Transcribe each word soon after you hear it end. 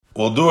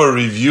We'll do a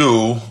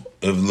review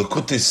of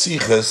Likutei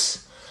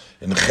Sichos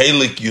in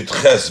Chelik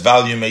Yudches,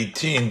 volume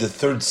 18, the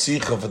third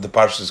Sicha of the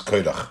Parshas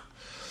Korach.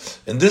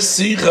 In this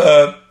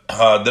Sicha,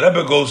 the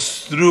Rebbe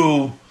goes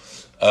through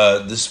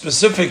the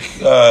specific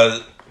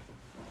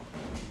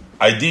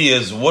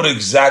ideas. What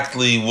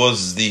exactly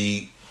was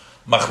the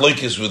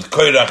machlokes with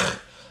Korach?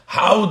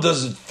 How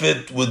does it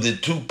fit with the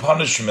two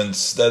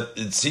punishments that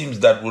it seems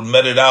that were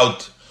meted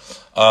out?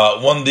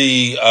 One,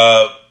 the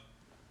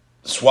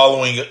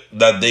swallowing,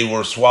 that they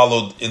were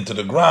swallowed into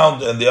the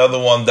ground, and the other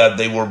one that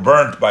they were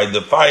burnt by the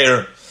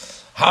fire.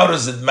 How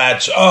does it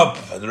match up?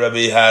 The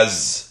Rebbe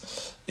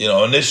has,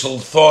 initial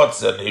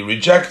thoughts, and he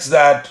rejects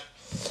that.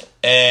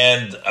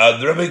 And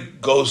the Rebbe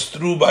goes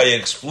through by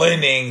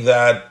explaining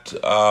that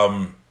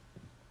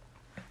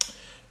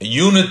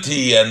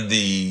unity and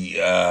the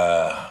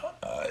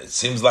it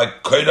seems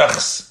like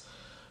Korach's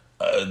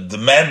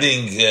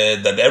demanding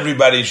that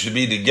everybody should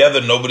be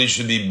together, nobody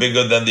should be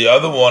bigger than the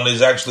other one, is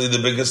actually the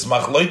biggest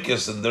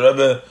machlokes. And the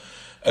Rebbe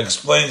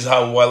explains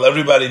how while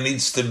everybody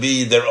needs to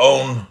be their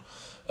own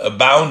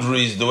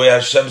boundaries, the way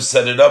Hashem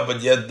set it up,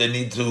 but yet they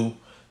need to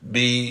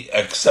be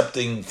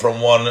accepting from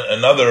one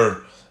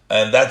another,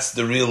 and that's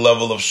the real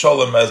level of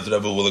Shalom, as the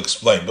Rebbe will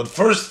explain. But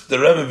first, the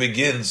Rebbe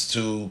begins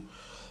to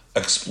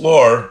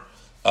explore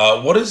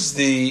what is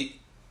the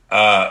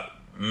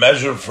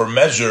measure for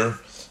measure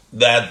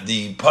that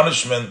the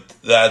punishment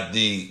that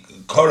the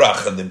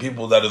Korach and the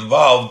people that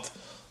involved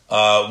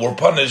were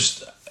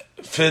punished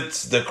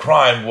fits the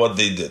crime, what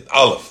they did.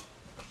 Aleph.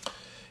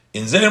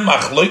 In their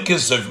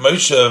machlokes of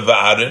Moshe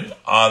v'Aaron,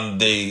 on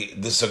the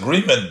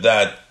disagreement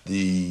that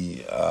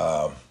the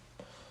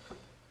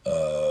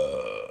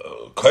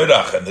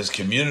Korach and his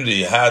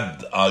community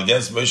had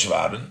against Moshe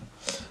v'Aaron,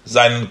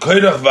 seinen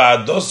Korach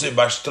v'Adose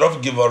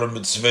b'ashtrof geworden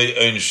mit zwei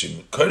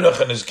Einshim. Korach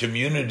and his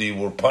community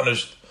were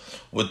punished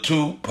with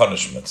two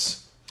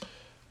punishments.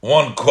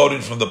 One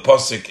quoted from the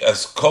Pasuk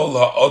as Kol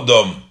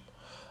ha'odom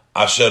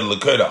asher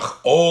leKorach.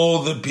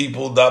 All the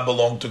people that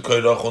belong to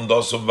Korach and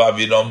Dosam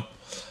v'Aviram,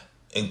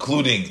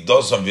 including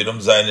Dosam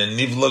v'Aviram, seinen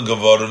nivla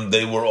geworden,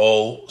 they were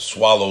all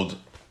swallowed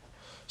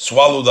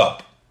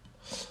up.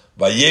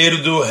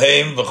 Vayerdu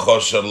heim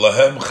v'chosher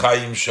lahem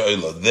chayim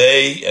shoila.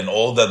 They and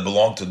all that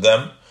belonged to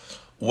them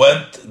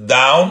went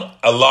down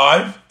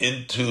alive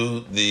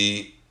into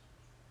the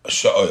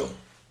Sha'ol.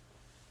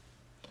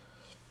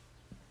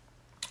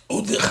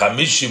 Udi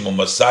chamishim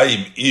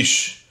u'masayim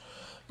ish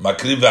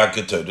makriv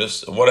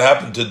ha'ketoros. What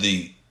happened to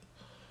the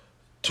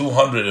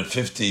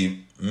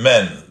 250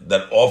 men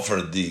that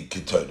offered the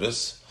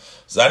ketoros?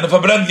 Zayne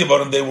verbrennt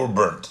geworden, they were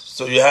burnt.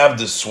 So you have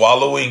the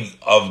swallowing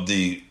of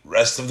the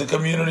rest of the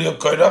community of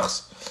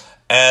Korachs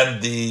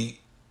and the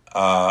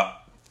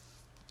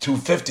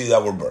 250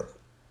 that were burnt.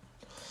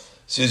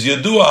 Says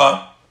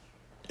Yadua,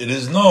 it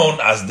is known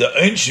as the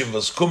Einshim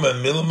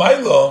Vaskumen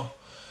Milmailo,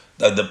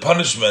 that the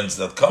punishments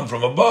that come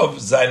from above,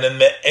 seinen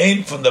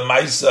me'ein from the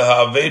Maisa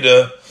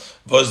Ha'aveda,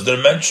 was der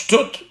Mensch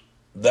tut,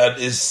 that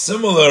is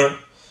similar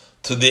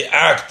to the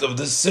act of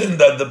the sin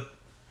that the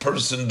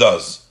person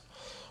does.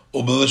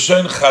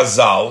 Ubelishon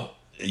Chazal,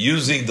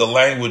 using the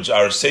language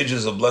our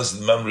sages of blessed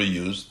memory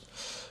used,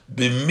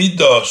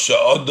 b'midah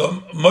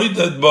she'odom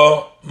moided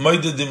ba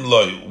moidedim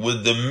loy,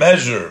 with the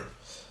measure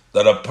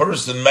that a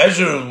person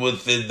measures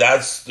with it,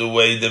 that's the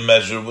way they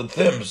measure with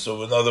him.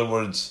 So in other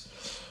words,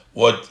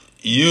 what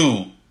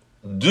you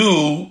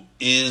do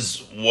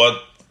is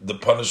what the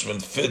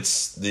punishment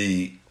fits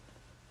the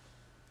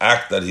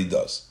act that he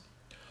does.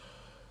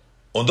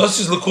 Und das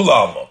ist l'kul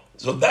alma.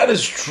 So that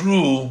is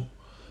true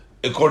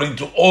according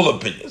to all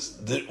opinions.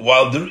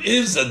 While there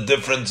is a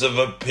difference of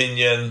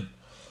opinion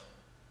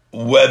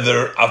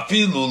whether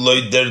afilu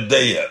loy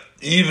derdeya,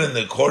 even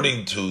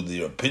according to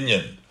the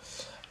opinion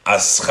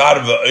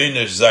aschar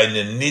ve'onesh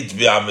seine nit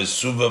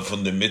ve'amesuva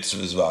from the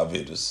mitzvahs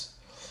ve'averos,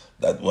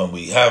 that when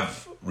we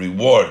have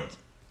reward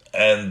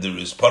and there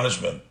is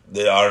punishment,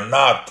 they are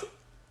not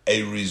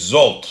a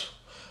result,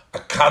 a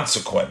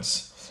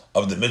consequence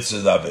of the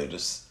mitzvahs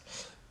ve'averos.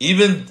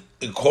 Even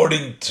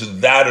according to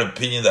that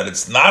opinion that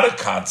it's not a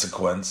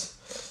consequence,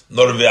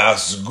 nor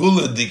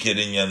ve'asgula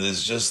dikirinya,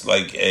 there's just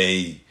like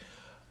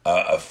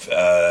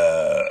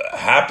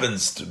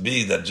happens to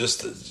be that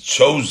just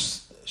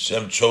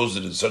Hashem chose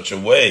it in such a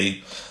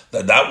way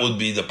that would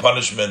be the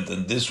punishment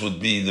and this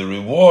would be the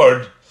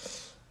reward.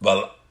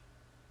 But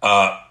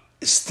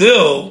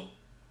still,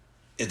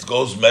 it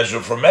goes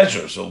measure for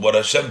measure. So what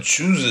Hashem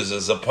chooses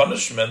as a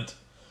punishment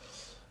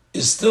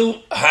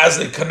still has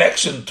a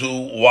connection to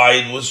why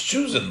it was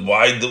chosen.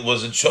 Why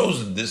was it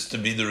chosen? This to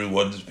be the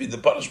reward, this to be the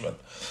punishment.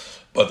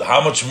 But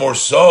how much more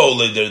so,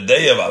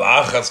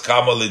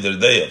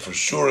 for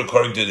sure,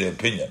 according to the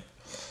opinion,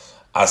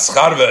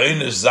 Aschar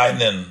ve'onesh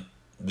seinen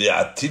the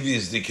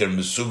activities that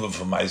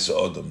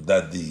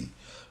the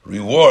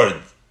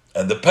reward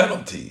and the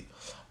penalty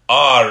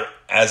are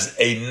as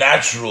a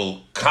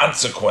natural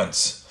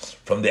consequence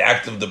from the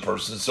act of the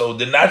person. So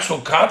the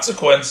natural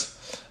consequence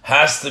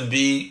has to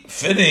be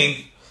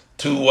fitting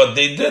to what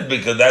they did,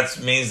 because that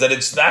means that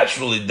it's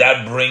naturally,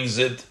 that brings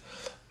it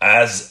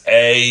as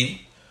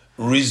a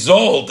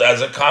result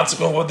as a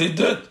consequence of what they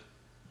did.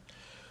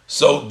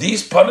 So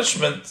these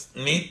punishments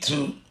need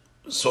to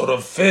sort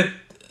of fit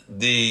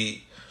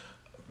be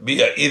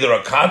either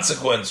a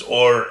consequence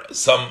or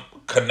some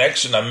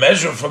connection, a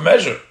measure for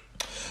measure.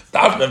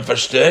 Darf man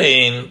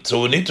verstehen,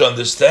 so we need to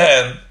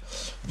understand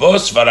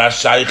was war a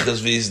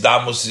Sheiches wie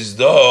Isdamus is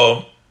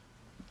do.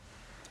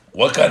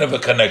 What kind of a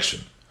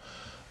connection?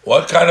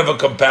 What kind of a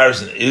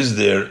comparison is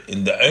there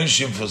in the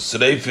Einshim von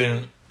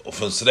Sreifin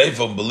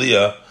und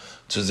Belia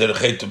to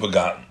Zerchet to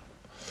Begatten?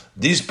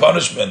 These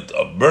punishment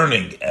of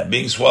burning and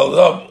being swallowed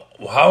up,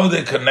 how are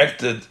they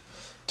connected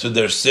to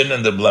their sin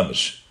and their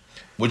blemish,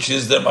 which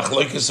is the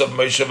machlokes of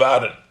Moshe and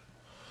Aaron?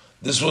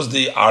 This was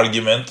the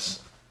argument,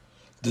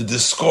 the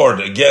discord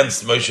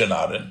against Moshe and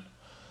Aaron,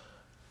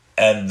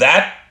 and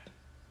that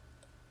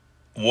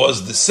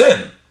was the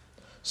sin.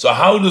 So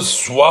how does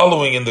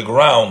swallowing in the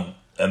ground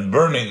and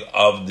burning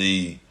of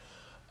the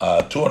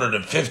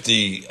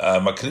 250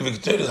 Makrivik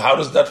Torahs, how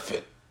does that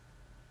fit?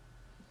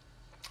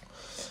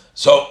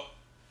 So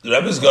the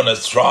Rebbe is going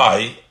to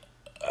try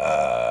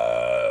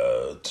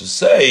to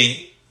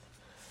say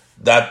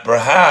that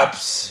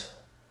perhaps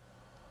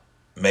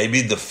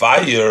maybe the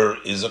fire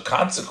is a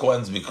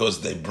consequence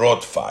because they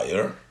brought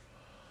fire,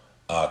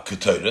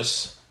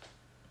 Keteris,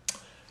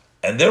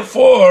 and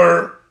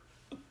therefore,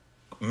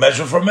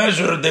 measure for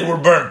measure, they were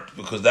burnt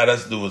because that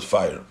has to do with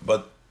fire.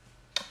 But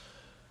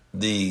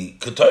the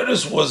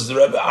Keteris was, the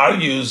Rebbe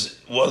argues,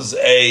 was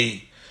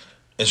a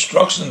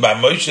instruction by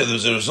Moshe.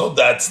 There's a result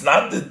that's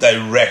not the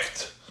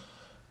direct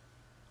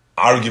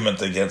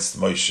argument against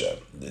Moshe.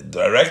 The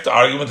direct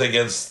argument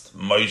against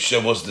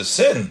Moshe was the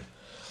sin.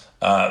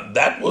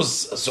 That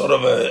was sort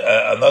of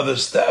another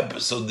step.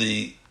 So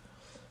the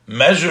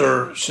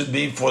measure should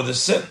be for the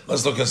sin.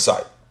 Let's look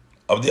inside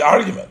of the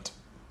argument.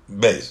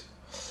 Base.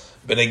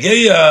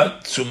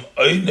 Benegeya zum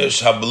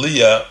Oynesh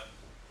Habliya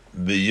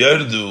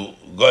beyerdu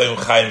goyim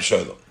chayim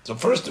shoylem. So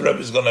first the Rebbe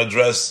is going to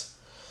address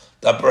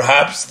that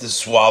perhaps the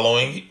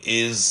swallowing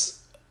is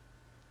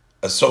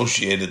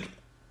associated.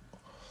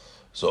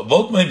 So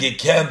Voltman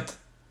gekent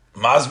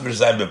masber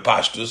sein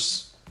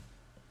bepashtus.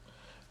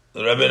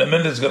 The Rebbe in a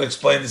minute is going to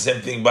explain the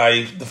same thing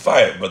by the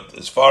fire. But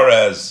as far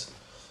as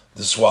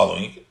the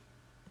swallowing,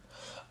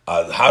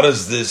 how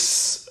does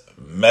this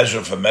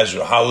measure for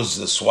measure? How is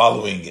the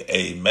swallowing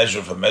a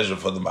measure for measure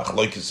for the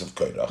machlokes of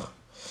Korach?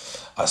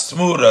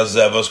 Asmur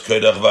azevos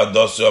Korach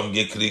vadosam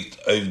gekriegt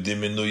auf die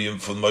Minuyim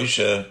von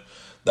Moshe,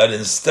 that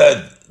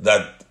instead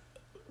that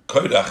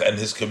Korach and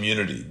his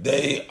community,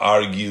 they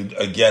argued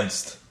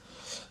against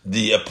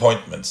the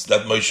appointments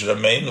that Moshe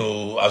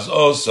Rabbeinu, as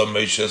also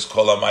Moshe's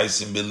kol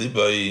hamaisim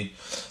b'libai,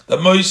 that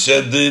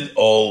Moshe did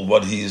all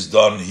what he's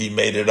done, he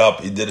made it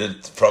up, he did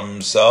it from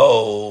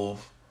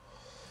himself.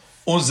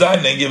 Und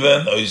seine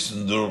given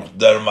eusen durch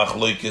der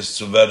machlokes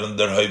zu werden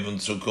der Heuben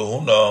zu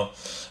Kahuna,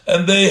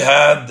 and they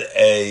had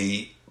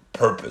a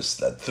purpose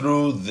that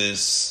through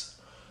this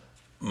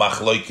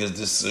machlokes,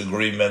 this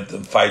agreement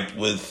and fight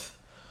with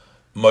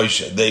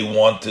Moshe, they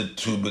wanted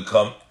to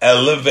become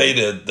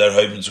elevated, their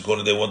Heuben zu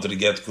Kahuna, they wanted to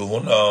get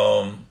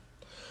Kahuna,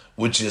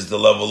 which is the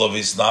level of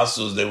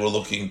Isnasus, they were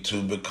looking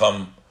to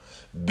become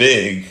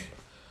big,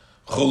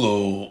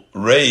 Chulu,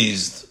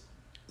 raised,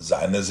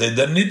 seine sei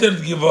der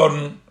niedrig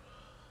geworden,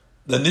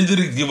 the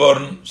niedrig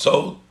geworden,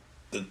 so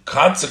the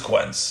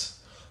consequence,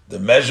 the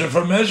measure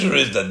for measure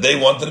is that they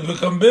wanted to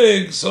become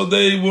big, so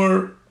they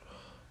were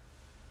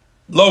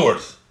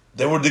lowered,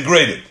 they were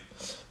degraded.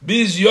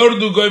 Bis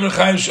yordu goyim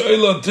chayim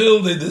sho'il,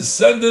 until they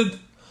descended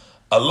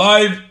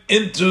alive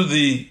into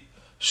the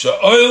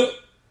sho'il,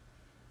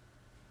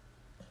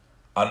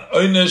 an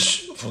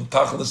oynesh from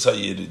tachlis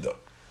ha'yirida.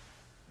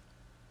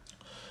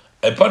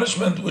 A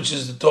punishment which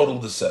is the total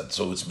descent.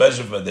 So it's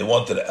measurement. They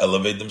wanted to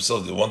elevate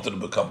themselves, they wanted to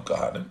become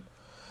Kohanim.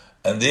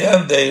 And in the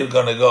end, they are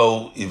going to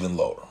go even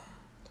lower.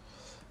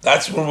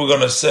 That's what we're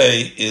going to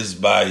say is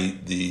by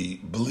the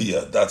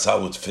Belia. That's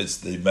how it fits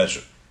the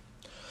measure.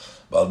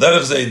 Similar,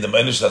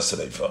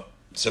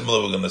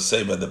 we're going to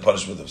say by the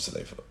punishment of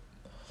Sreifa.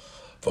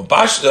 From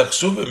Pashta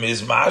Ksuvim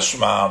is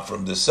mashma,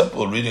 from the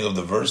simple reading of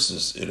the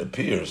verses, it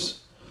appears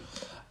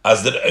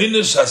as der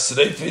Einish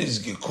HaSreifa is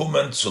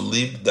gekommen zu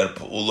lieb der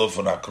Peula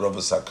von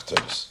Akrovas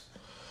HaKeteris,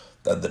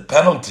 that the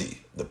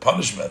penalty, the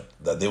punishment,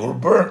 that they were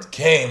burnt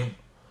came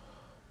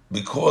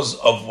because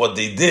of what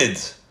they did.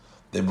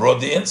 They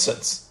brought the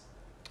incense.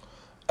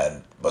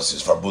 And was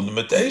is verbunden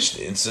mit Eish,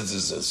 the incense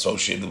is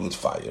associated with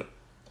fire.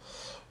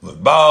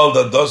 V'bal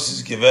da dos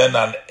is given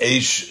an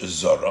Eish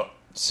Zora,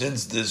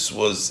 since this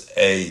was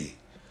a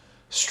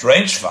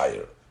strange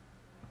fire,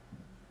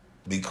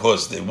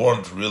 because they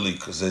weren't really,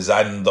 because they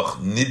seien doch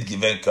nid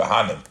given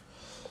Kohanim.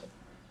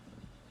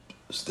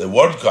 They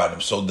weren't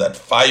Kohanim, so that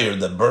fire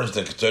that burns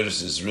the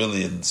Keteris is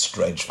really a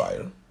strange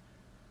fire.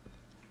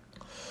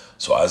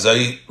 So as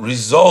a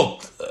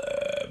result,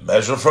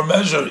 measure for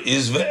measure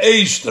is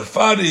ve'esh, the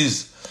fire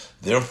is,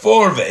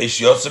 therefore,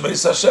 ve'esh yotzem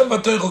eis Hashem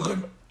v'toichel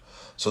goyim.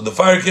 So the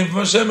fire came from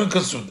Hashem and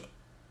consumed them.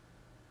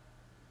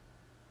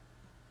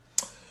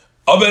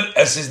 Aber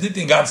es ist nicht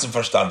in ganzen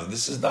verstanden.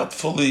 This is not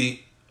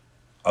fully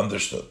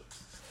understood.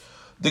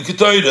 The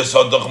Ketores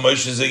had doch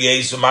Moshe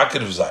Zegeis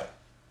Makriv sein.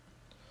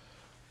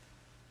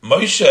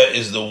 Moshe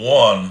is the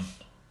one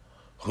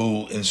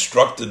who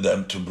instructed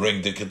them to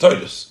bring the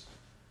Ketores.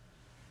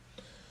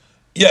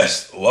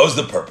 Yes, what was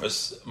the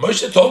purpose?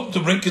 Moshe told them to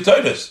bring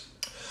Ketores.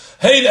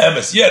 Hey,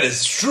 Emes, yeah,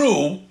 it's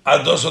true.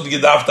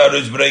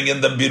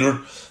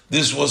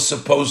 This was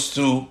supposed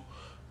to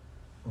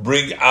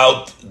bring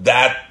out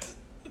that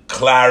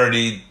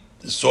clarity,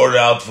 sort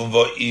out from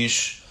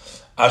Va'ish,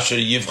 Asher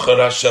Yivchar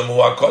Hashem Hu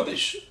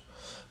HaKodesh.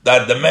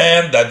 That the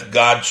man that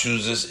God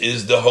chooses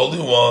is the Holy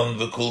One,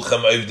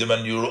 V'kulchem Oivdim,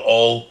 and you'll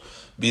all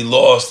be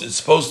lost. It's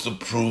supposed to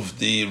prove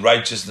the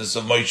righteousness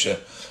of Moshe,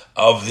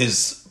 of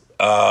his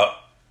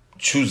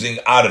choosing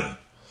Aaron,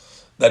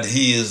 that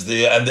he is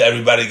and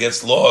everybody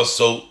gets lost.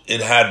 So it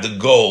had the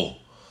goal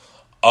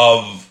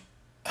of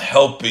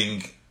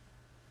helping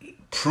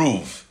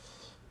prove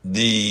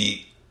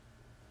the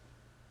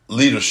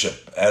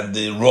leadership and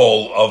the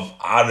role of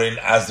Aaron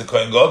as the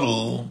Kohen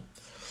Gadol.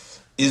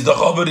 Is the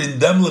chaber in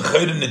dem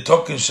lechayrin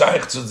nitokin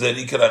shaykh to their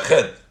ikar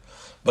ached,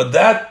 but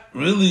that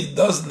really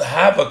doesn't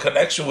have a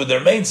connection with their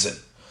main sin.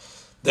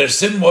 Their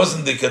sin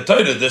wasn't the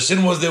ketayre. Their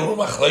sin was they were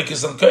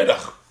machlokes and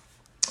koirach.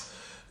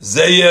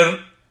 Zeir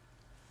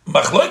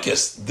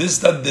machlokes. This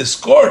that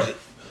discord,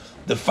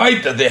 the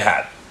fight that they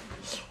had.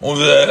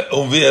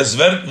 Wie es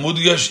wird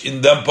mudgesh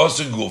in dem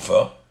pasuk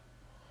gufa,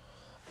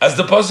 as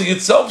the pasuk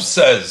itself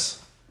says,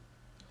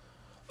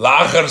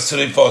 la'achar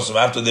srifosim,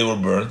 after they were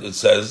burned, it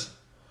says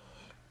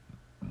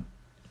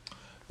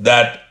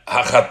that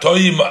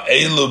hachatoyim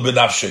elu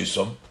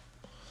b'nafshosom,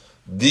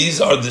 these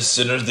are the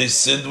sinners, they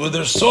sinned with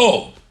their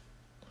soul.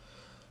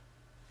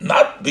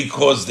 Not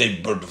because they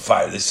burned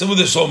fire. They sinned with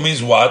their soul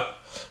means what?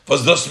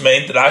 Was das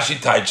meant, Rashi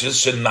teaches,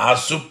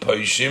 shenasu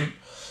poishim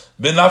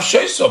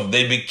b'nafshosom.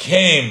 They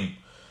became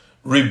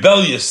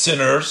rebellious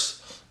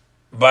sinners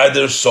by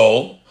their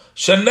soul,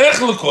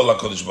 shenechlu kol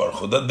HaKadosh Baruch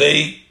Hu, that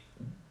they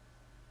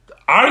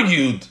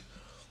argued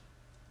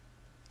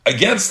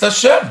against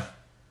Hashem.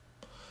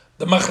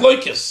 The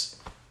machloikis.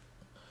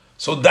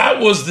 So that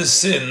was the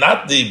sin,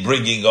 not the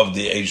bringing of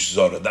the Eish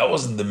Zorah. That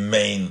wasn't the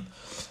main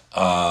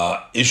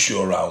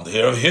issue around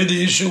here. Here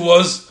the issue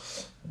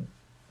was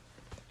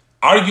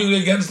arguing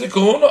against the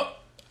Kahuna,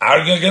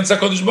 arguing against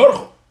HaKadosh Baruch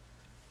Hu.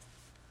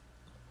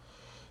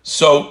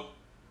 So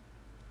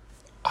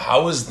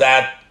how is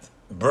that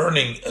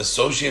burning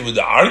associated with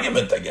the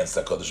argument against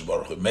HaKadosh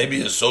Baruch Hu?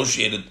 Maybe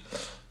associated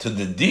to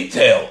the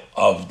detail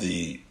of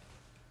the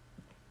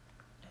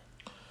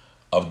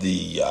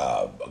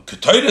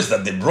Ketores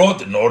that they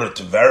brought in order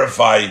to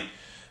verify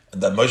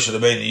that Moshe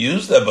Rabbeinu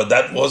used them, but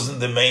that wasn't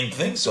the main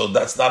thing. So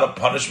that's not a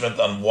punishment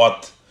on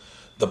what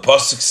the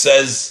pasuk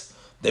says.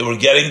 They were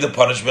getting the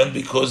punishment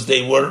because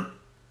they were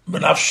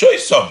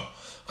b'nafshosom,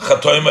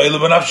 chatoim eilu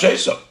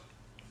b'nafshosom,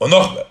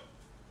 unochbe.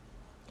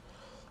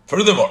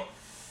 Furthermore,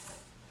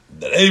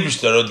 der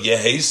Eibishter hat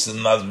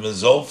geheißen, als man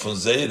soll von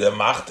Seire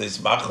Machtes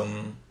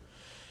machen.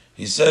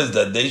 He says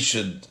that they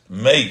should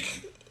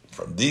make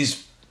from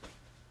these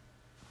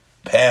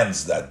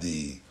pans that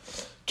the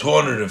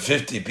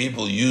 250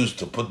 people used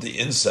to put the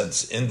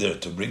incense in there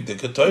to bring the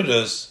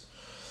Ketores.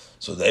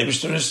 So the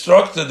Eibishter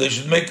instructed they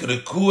should make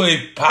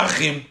Rekuei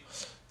Pachim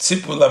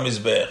Tzipul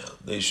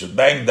HaMizbech. They should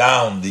bang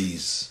down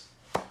these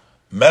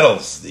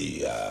metals,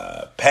 the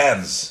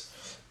pans,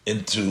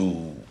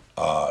 into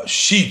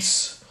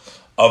sheets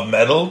of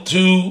metal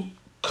to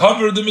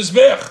cover the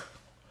Mizbech.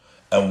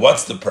 And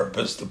what's the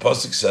purpose? The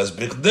pasuk says,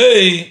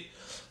 "Bichdei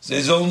ze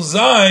zoln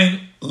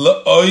zayin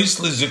leois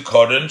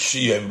lezikoren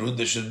sheyemru."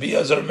 There should be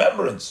as a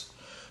remembrance.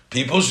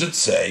 People should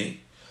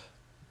say,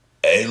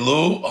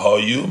 "Elu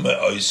hayu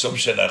meoisom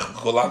shenech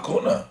kol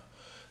hakuna."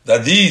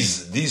 That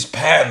these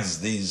pans,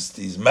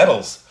 these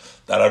metals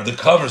that are the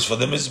covers for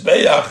the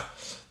Mizbeach,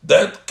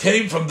 that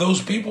came from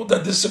those people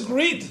that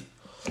disagreed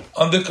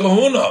on the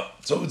Kahuna.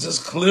 So it says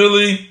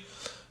clearly,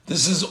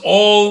 this is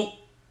all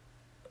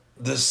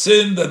the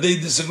sin that they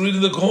disagreed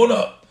in the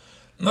Kahuna.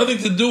 Nothing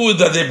to do with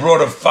that they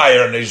brought a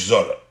fire and Eish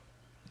Zorah.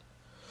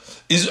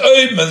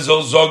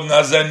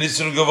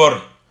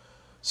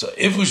 So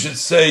if we should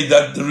say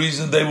that the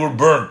reason they were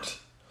burnt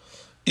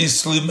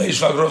is they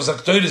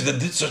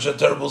did such a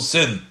terrible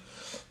sin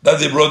that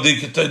they brought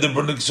the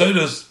burning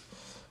Ketores,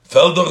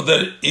 fell doch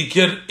der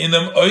Iker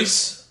inem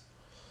Ois.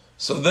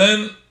 So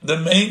then the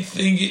main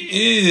thing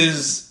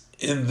is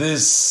in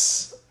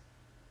this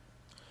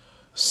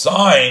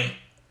sign,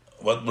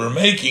 what we're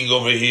making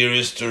over here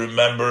is to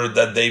remember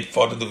that they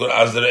fought in the Quran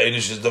as their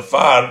Einish is the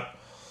far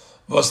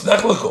was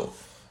nechlekol,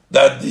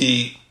 that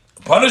the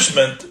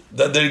punishment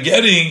that they're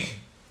getting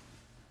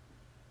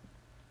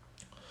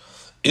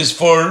is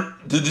for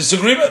the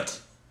disagreement.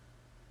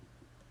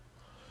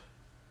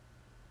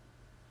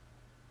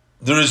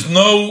 There is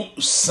no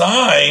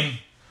sign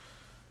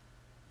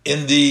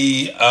in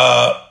the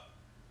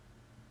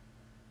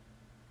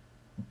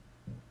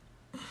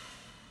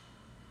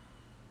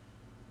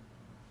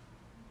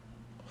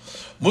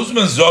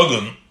Musman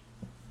Zogun,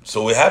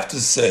 so we have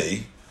to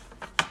say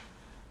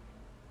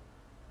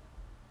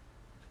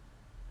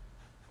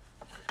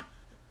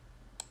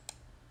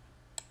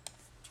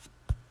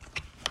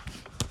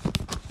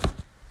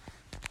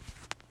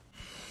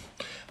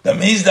That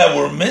means that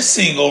we're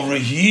missing over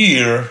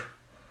here.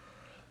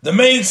 The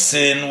main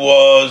sin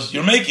was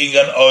you're making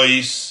an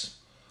ois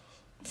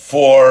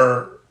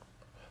for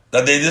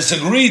that they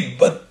disagreed,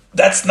 but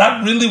that's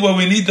not really what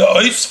we need the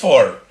ois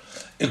for.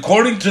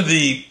 According to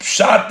the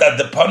pshat that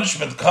the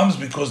punishment comes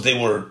because they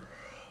were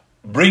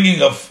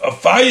bringing a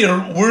fire,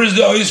 where is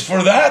the ois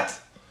for that?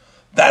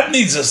 That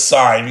needs a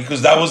sign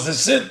because that was the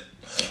sin.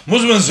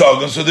 Muslim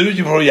Zogan, so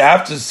therefore you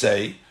have to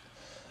say,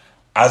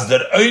 as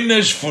der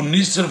Oynesh for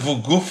Nisr for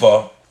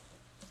Gufa,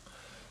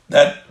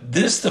 that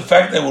the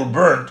fact that we're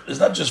burnt, is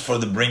not just for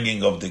the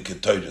bringing of the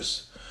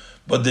Ketoides,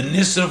 but the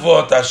Nisr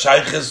for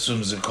Tashayches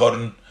zum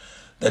Zikorin,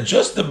 that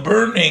just the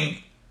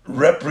burning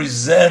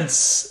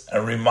represents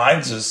and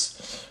reminds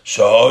us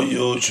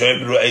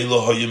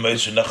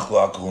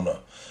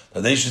that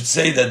they should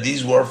say that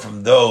these were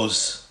from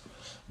those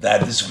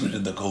that disagreed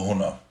in the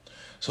Kahuna.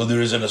 So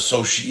there is an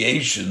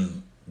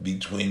association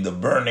between the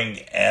burning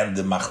and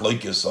the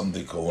Machloikes on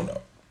the Kahuna.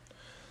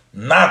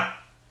 Not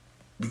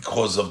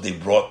because of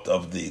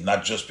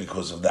not just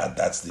because of that,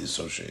 that's the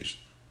association.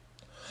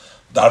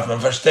 Darf man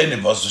verstehen,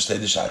 was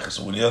steht die Scheiche?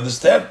 So will you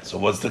understand? So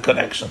what's the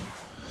connection?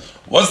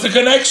 What's the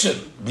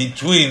connection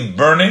between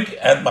burning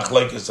and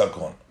Machloikes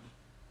Hakon?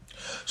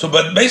 So,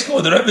 but basically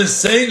what the Rebbe is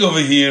saying over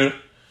here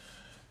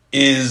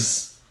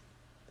is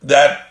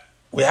that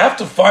we have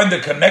to find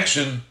a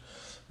connection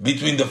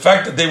between the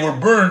fact that they were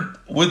burned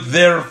with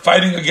their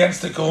fighting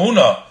against the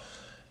Kahuna.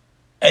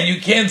 And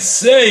you can't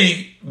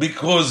say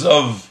because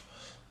of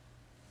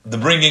the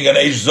bringing an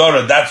Eish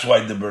Zara, that's why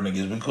the burning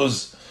is,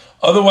 because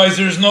otherwise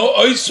there's no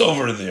ice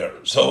over there.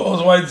 So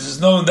otherwise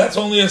that's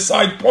only a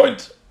side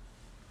point.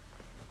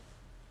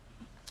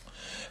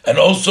 And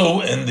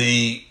also in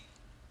the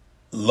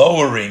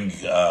lowering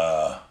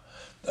that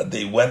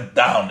they went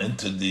down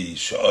into the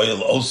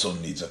Sha'il also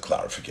needs a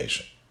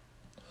clarification.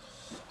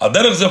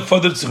 Similarly,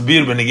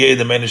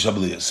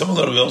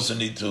 we also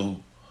need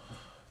to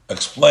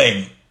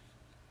explain,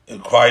 it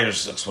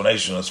requires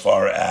explanation as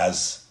far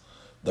as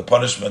the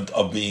punishment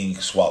of being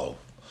swallowed.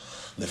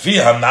 Lefi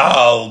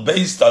Hanal,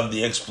 based on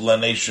the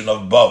explanation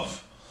of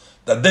above,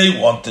 that they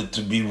wanted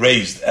to be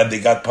raised and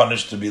they got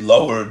punished to be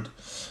lowered,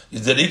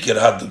 is that Iker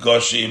had the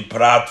Goshi in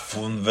Prat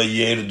fun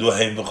Veyer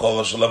Duheim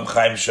V'chol Shalom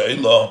Chaim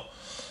Sha'ilo.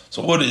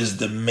 So what is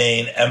the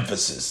main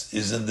emphasis?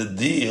 Is in the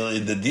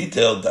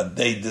detail that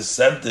they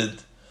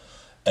descended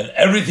and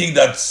everything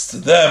that's to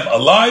them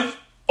alive,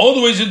 all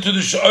the ways into the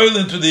Sha'il,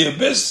 into the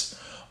abyss,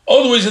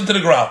 all the ways into the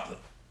ground.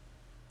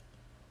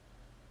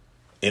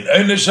 In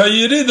Einesh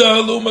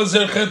HaYirida,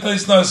 Lu'mazer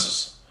Chetais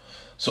Nasus.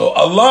 So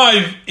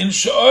alive in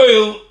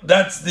Sha'il,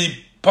 that's the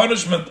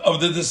punishment of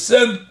the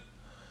descent,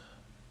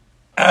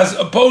 as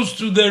opposed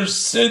to their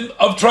sin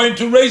of trying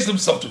to raise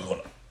themselves to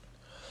Kuna.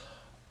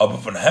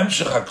 But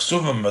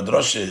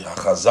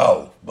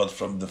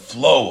from the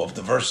flow of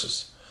the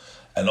verses,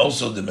 and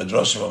also the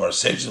Midrashim of our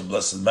sages of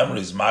blessed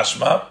memories,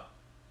 mashma,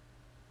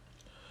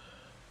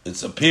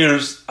 it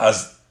appears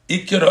as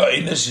Ikera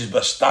Einesh is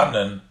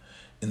Bastanen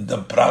in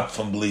the Prat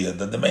from Blia,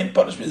 that the main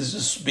punishment is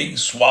just being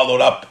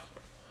swallowed up.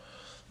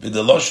 With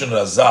the Loshen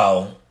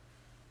Razal,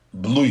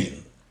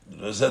 Bluyin,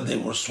 that they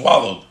were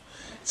swallowed.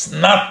 It's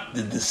not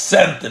the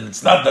descent, and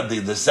it's not that they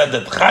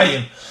descended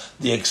Chaim,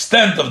 the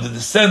extent of the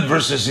descent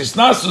versus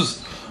Hisnasus,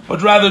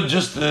 but rather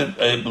just the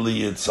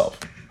Blia itself.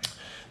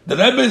 The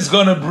Rebbe is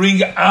going to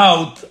bring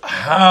out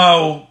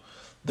how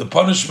the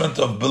punishment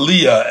of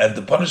Belia and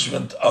the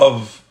punishment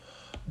of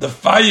the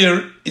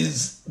fire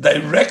is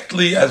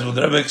directly, as what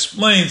the Rebbe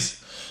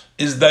explains,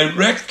 is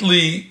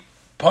directly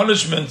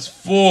punishments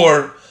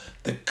for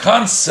the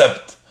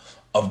concept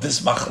of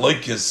this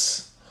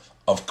machloikis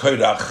of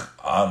Koirach,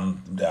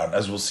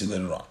 as we'll see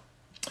later on.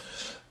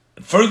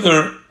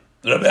 Further,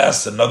 the Rebbe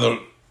asks another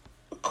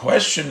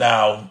question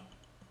now,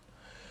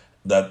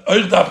 that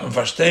euch darf man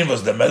verstehen,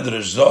 was der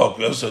Medrash sagt.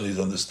 We also need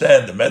to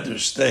understand, the Medrash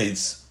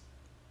states,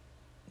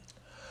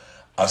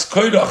 as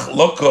Koirach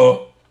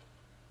loko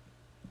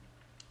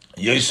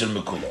Yosher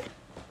Mikulo,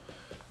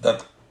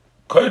 that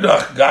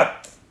Koirach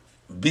got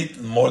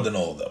beaten more than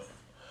all of them,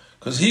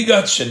 because he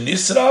got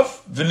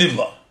Shenisraf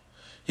v'nivla.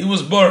 He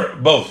was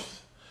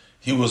both.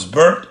 He was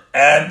burnt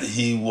and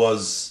he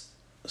was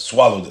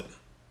swallowed in.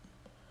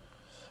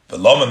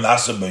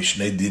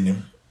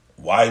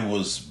 Why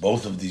was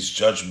both of these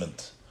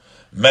judgments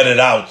meted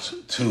out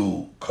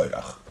to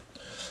Koirach?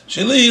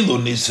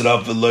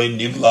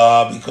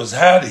 Because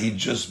had he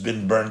just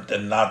been burnt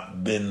and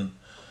not been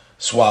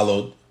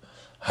swallowed,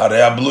 so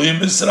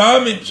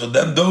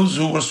then those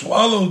who were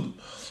swallowed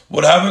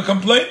would have a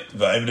complaint.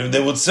 They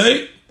would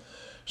say,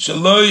 the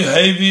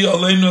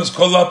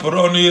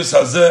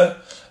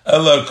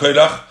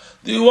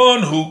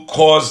one who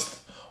caused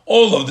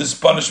all of this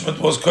punishment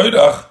was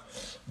Koirach,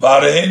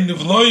 and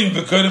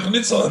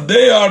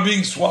they are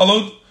being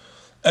swallowed,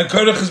 and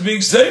Koirach is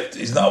being saved.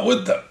 He's not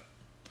with them.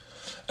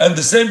 And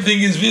the same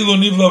thing is Vilu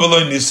Nivla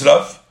Veloy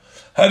Nisraf.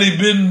 Had he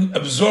been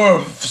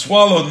absorbed,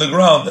 swallowed in the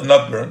ground and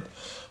not burned,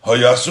 so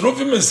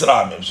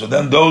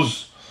then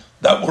those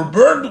that were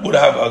burned would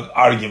have an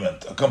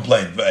argument, a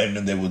complaint,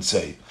 and they would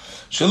say,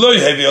 The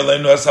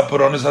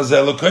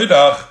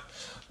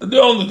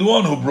only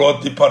one who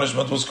brought the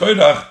punishment was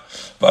Koirach.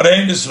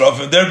 And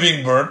they're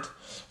being burnt.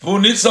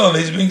 And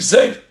he's being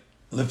saved.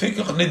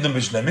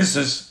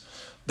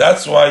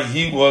 That's why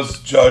he was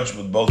judged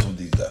with both of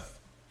these deaths.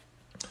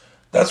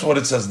 That's what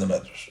it says in the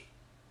Medrash.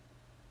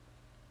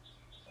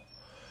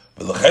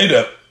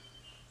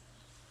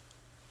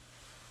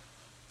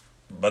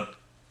 But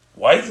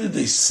why did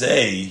they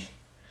say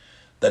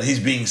that he's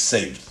being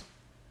saved?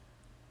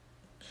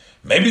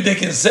 Maybe they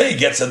can say he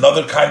gets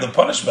another kind of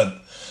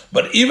punishment.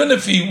 But even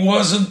if he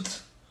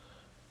wasn't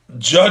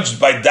judged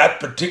by that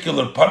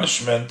particular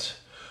punishment,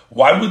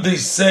 why would they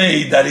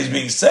say that he's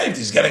being saved?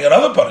 He's getting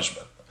another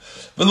punishment.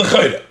 Even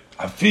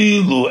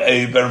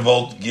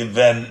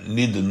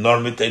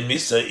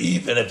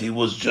if he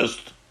was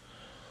just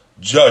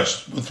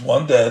judged with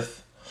one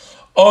death,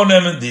 and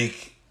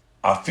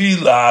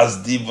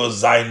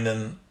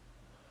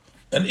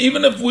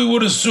even if we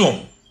would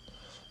assume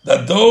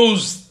that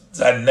those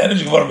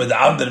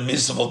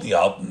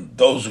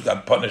who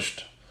got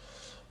punished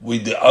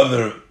with the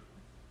other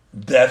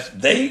death,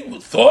 they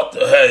thought,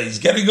 hey, he's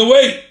getting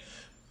away.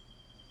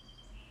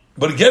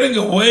 But getting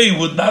away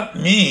would not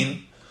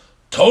mean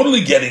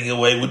totally getting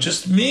away, would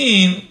just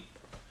mean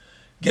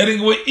getting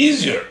away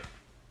easier.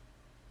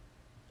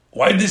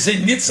 Why did they say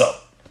nitzal?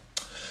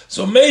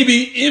 So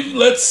maybe if,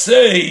 let's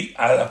say,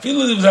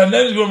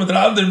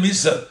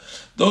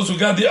 those who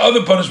got the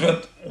other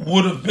punishment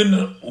would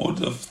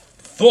have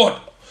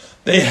thought,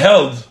 they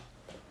held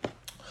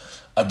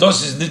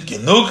Ados is nit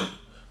genug,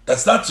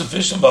 that's not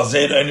sufficient,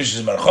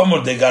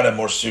 they got a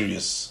more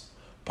serious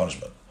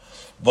punishment.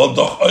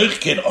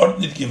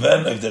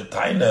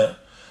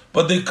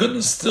 But they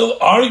couldn't still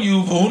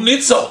argue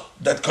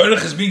that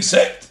Koirach is being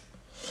saved.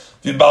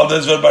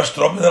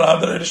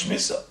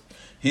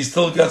 He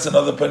still gets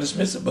another penny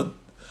misa, but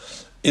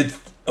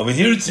over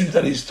here it seems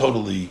that he's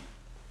totally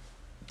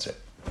saved.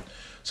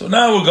 So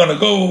now we're going to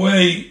go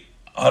away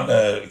on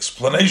an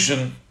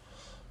explanation,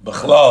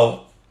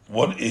 Bechlal,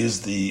 what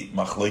is the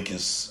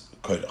Machlekes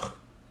Koirach.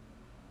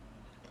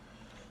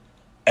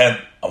 And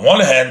on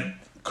one hand,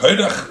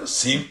 Koirach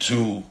seemed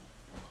to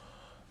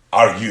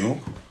argue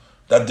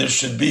that there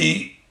should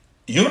be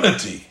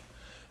unity,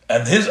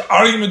 and his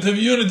argument of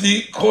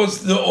unity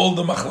caused all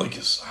the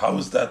Machlekes. How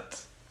is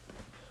that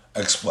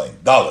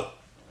explained? Dalet.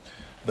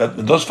 That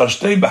those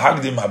verstehen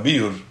behagdim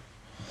habir.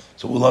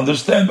 So we'll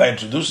understand by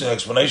introducing an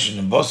explanation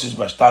in Bosis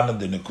Bashtanen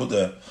the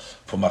Nekuda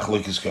for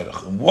Machlekes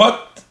Koirach. And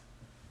what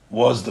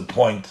was the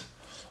point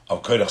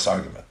of Koirach's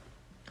argument?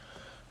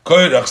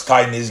 Koirach's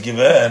time is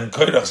given.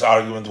 Koirach's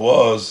argument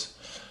was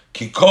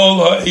Kikol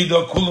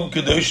ha'eda kulum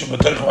kedoshim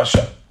b'toichem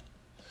Hashem.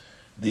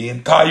 The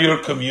entire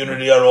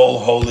community are all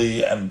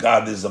holy, and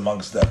God is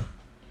amongst them.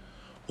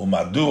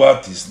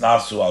 Umadua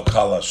tisnasu al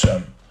kal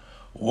Hashem.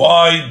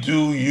 Why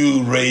do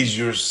you raise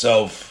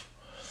yourself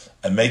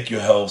and make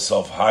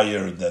yourself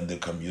higher than the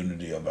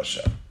community of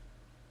Hashem?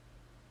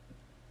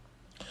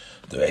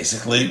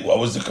 Basically, what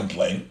was the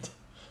complaint?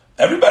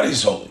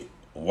 Everybody's holy.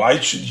 Why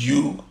should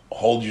you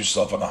hold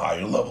yourself on a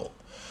higher level?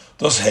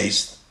 Das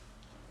heißt,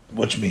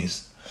 which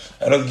means,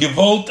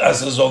 gewollt, as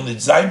soll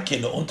nicht sein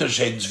keine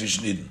Unterschiede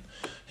zwischen ihnen.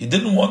 He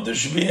didn't want there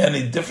should be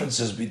any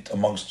differences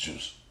amongst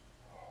Jews.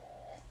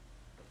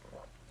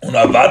 Und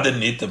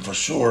nicht, and for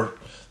sure,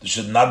 there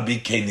should not be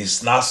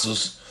kenis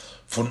nasus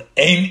von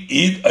ein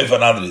Id auf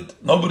an Id.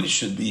 Nobody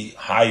should be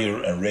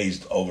higher and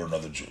raised over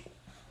another Jew.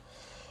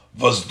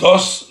 Was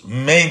das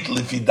meant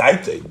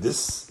lifidaite?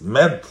 This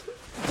meant,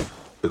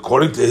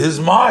 according to his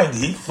mind,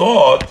 he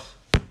thought,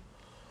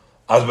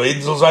 as bei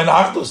Yidden soll sein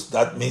Achdus,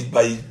 that means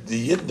by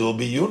the Yidden there will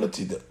be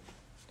unity then.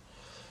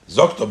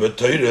 Zogt aber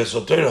Teure,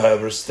 so Teure,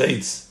 however,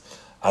 states,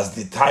 as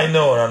the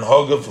Taino and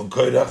Anhoge from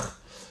Koirach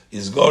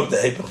is God the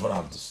Hepech von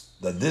Achdus.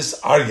 That this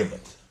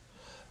argument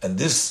and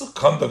this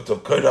conduct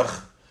of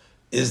Koirach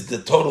is the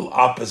total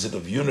opposite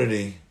of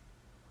unity.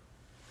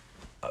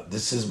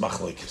 This is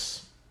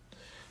Machlekes.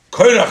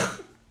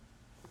 Koirach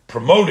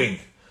promoting,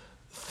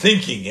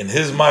 thinking in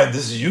his mind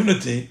this is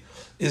unity,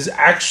 is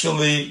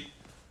actually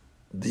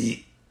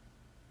the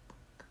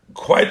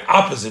quite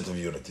opposite of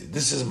unity.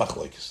 This is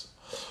Machlekes.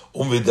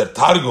 With the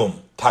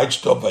Targum,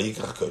 Taichtop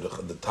Vayikach Koirach,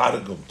 and the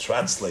Targum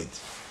translate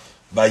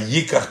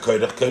Vayikach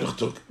Koirach, Koirach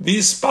took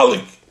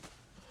V'yispalik.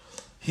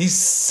 He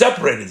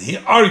separated, he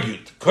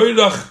argued.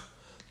 Koirach,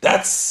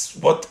 that's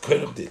what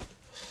Koirach did.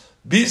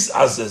 Bis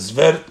as es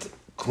wird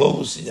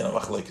klolus in Yana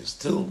Machlekes.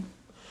 Till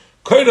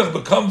Koirach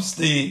becomes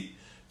the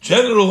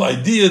general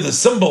idea, the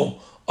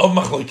symbol of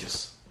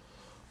Machlekes.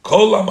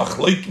 Kol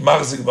ha-machlek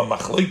machzik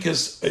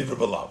ba-machlekes over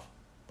belav.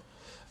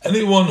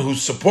 Anyone who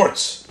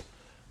supports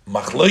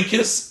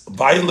Machlekes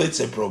violates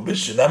a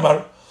prohibition.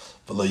 So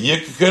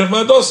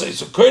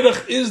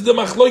Koirach is the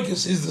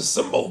Machlekes, is the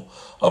symbol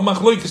of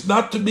Machlekes,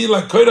 not to be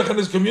like Koirach and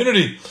his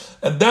community,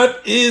 and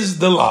that is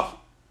the love.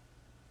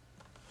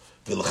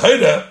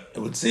 It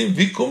would seem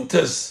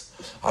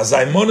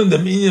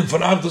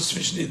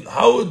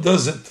how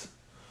does it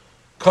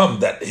come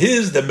that he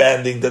is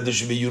demanding that there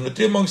should be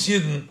unity amongst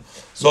Yidden?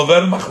 So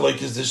ver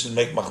Machlekes, they should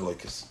make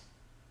Machlekes.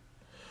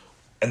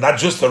 and not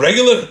just a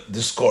regular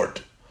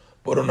discord,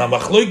 but on a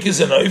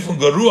machloikis and a ifun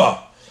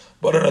garua,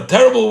 but in a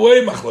terrible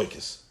way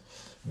machloikis.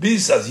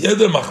 Bis as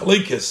jeder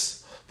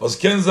machloikis was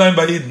ken sein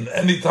bei Eden.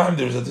 Anytime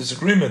there is a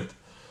disagreement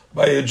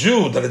by a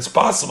Jew that it's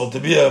possible to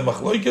be a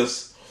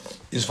machloikis,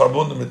 is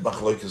verbunden mit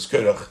machloikis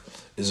koirach,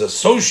 is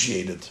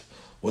associated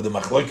with the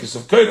machloikis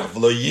of koirach.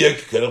 V'lo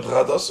yek koirach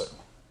chadasa.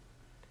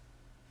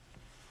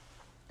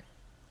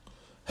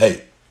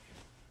 Hey.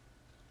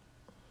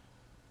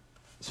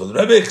 So the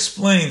Rebbe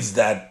explains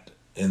that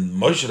in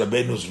Moshe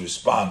Rabbeinu's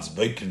response,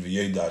 Beikir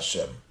v'yeda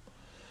Hashem,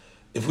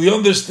 if we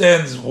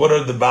understand what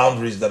are the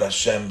boundaries that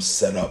Hashem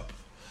set up,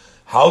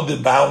 how the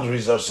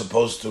boundaries are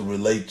supposed to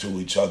relate to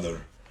each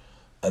other,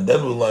 and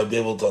then we'll be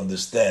able to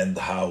understand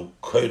how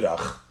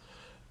Koirach,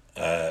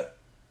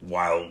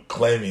 while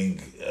claiming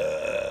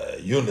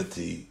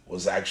unity,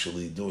 was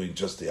actually doing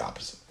just the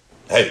opposite.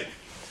 Hey,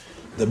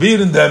 the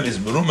beer in them is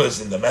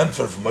Berumas in the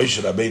Menfer from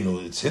Moshe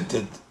Rabbeinu. It's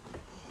hinted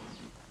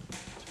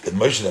in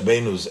Moshe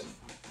Rabbeinu's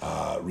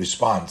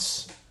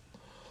response,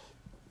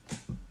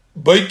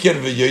 Boiker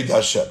v'yod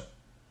Hashem.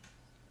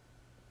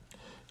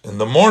 In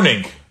the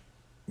morning,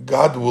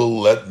 God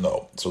will let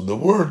know. So the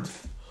word,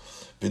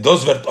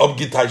 Vidos wird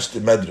abgeteicht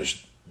im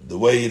Medrash, the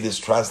way it is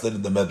translated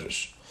in the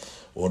Medrash.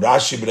 Und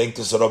Rashi bringt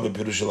es Rabbi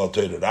Pirush al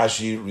Torah.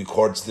 Rashi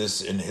records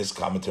this in his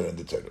commentary on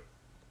the Torah.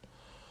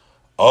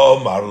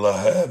 Omar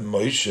lahem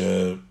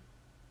Moshe,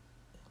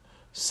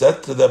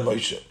 said to them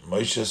Moshe.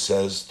 Moshe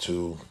says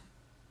to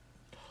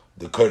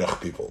the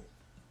Koirach people,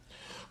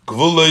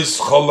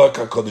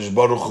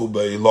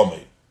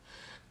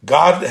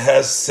 God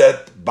has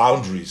set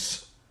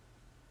boundaries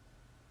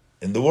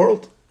in the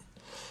world.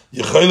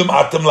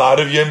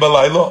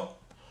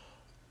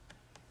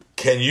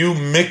 Can you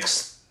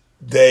mix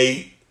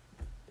day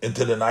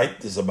into the night?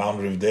 There's a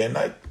boundary of day and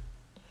night.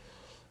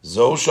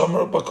 Zo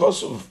shomer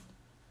bakosov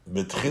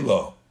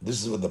betchila.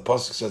 This is what the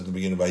pasuk says at the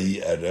beginning.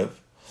 Vayi erev,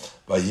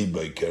 vayi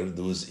boker.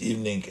 There was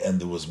evening and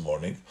there was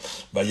morning.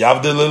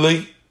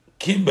 Vayavdelili.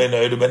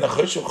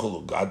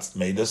 God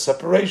made a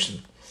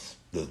separation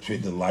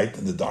between the light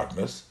and the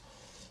darkness,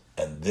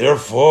 and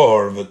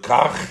therefore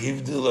God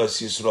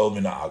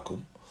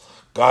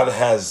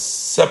has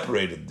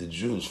separated the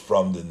Jews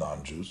from the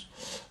non-Jews.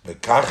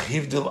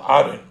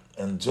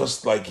 And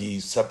just like He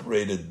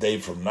separated day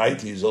from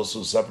night, He has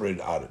also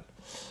separated Aaron.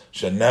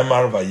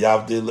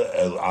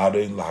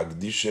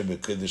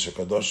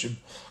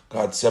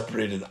 God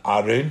separated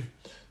Aaron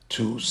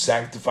to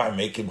sanctify,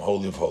 make him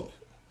holy of holies.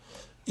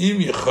 If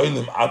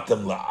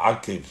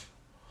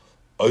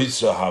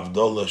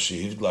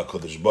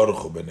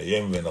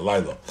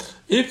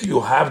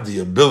you have the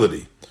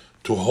ability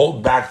to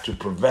hold back, to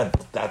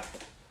prevent that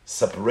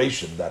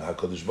separation that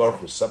HaKadosh Baruch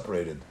Hu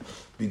separated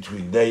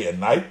between day and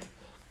night,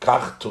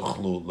 that's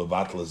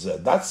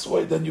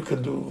why then you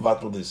can do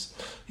levatl this.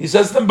 He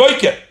says, then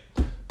boiker,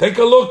 take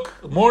a look,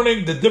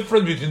 morning, the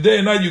difference between day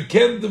and night, you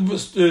can't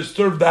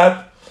disturb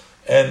that,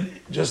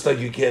 and just like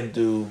you can't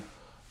do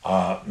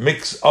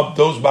mix up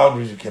those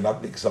boundaries, you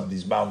cannot mix up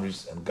these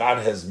boundaries. And God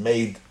has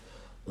made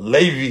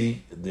Levi,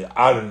 the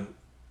Aaron,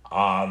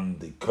 on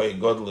the Kohen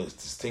Gadol, has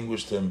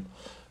distinguished him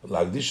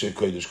like Dishe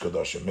Kodesh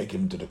Kadosh, make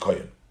him into the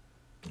Kohen.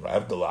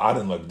 After the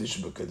Aaron, like Dishe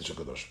Kodesh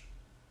Kadosh.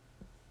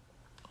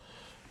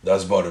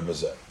 That's Baruch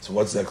Bezeh. So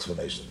what's the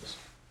explanation of this?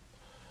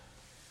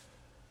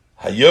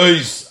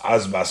 Hayois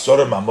as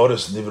Basora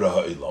Mamoris Nivra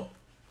Ha'ilam.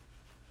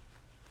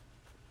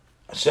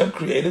 Hashem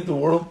created the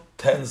world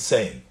 10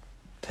 saying,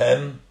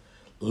 10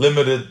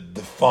 limited,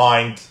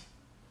 defined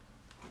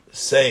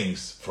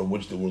sayings from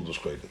which the world was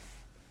created.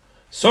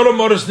 Sora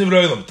Moris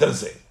Nivra Ha'ilam, 10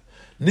 sayings.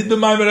 Nid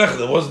b'mayim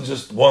erechad, it wasn't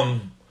just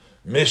one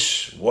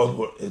mish, one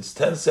word, it's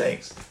 10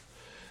 sayings.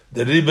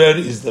 The Riber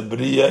is the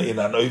Bria in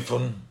an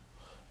Oifun,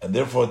 and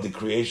therefore the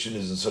creation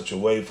is in such a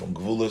way from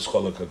Gvulis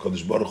Cholak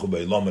HaKadosh Baruch Hu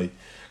Be'ilomei.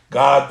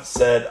 God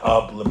set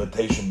up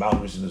limitation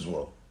boundaries in His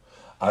world.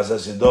 As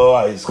Asido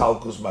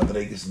Ha'izchalkus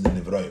Madregis in the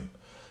Nivroim,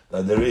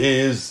 that there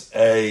is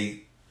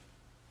a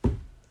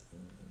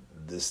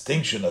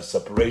distinction, a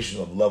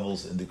separation of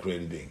levels in the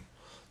created being.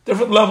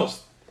 Different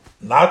levels.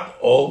 Not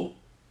all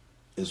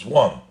is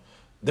one.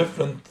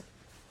 Different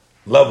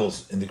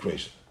levels in the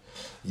creation.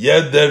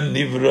 Yeder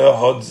nivra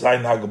hod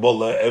zayin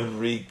hagbola.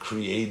 Every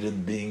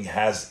created being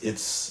has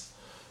its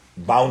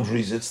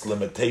boundaries, its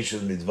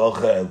limitations, mit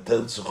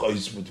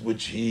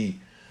which he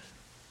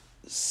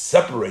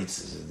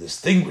separates,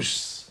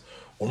 distinguishes,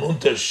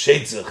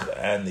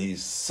 and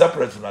he's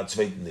separate from that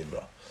zweiten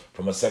nivra,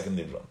 from a second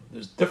nivra.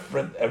 There's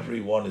different.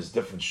 Everyone is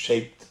different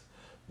shaped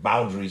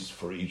boundaries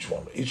for each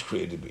one, each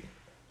created being.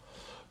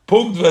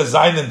 Punkt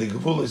ve'zayin in the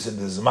gevulis in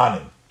the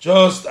zmanim,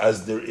 just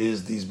as there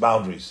is these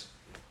boundaries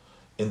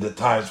in the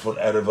times from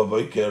Erev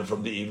Avoiker,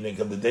 from the evening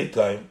and the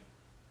daytime,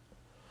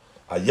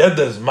 that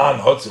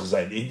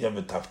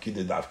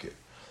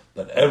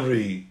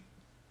every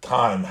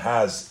time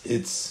has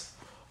its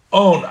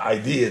own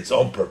idea, its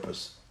own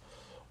purpose.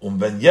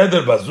 When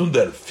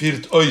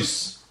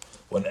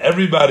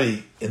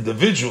everybody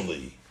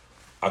individually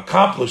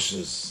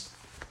accomplishes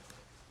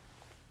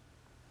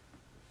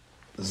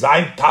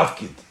sein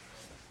Tafkid,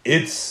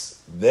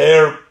 it's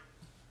their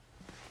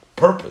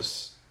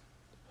purpose,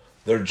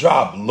 their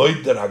job,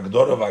 loit der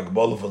Hagdora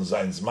v'Hagbala von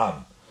sein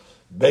Zman,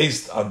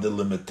 based on the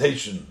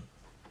limitation,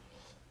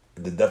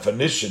 the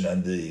definition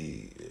and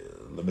the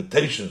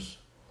limitations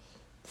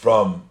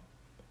from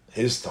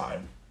his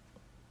time,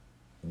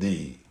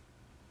 the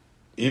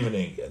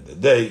evening and the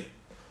day,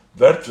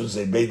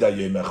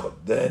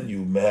 then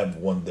you may have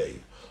one day.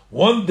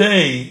 One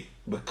day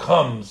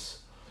becomes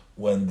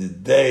when the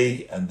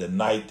day and the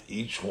night,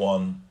 each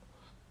one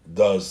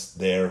does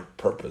their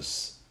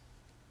purpose.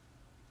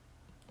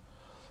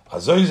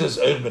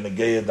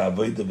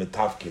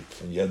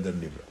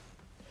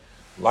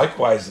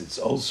 Likewise, it's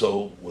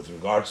also with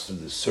regards to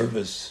the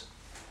service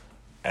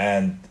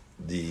and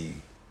the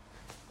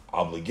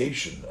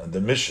obligation and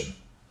the mission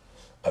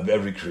of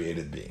every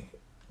created being.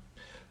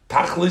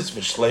 Tachlis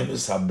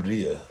v'shleimus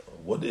habriya,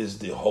 what is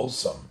the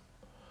wholesome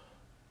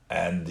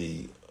and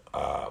the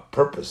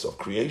purpose of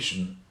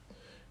creation,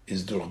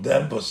 is durch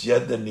dem was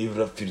jeder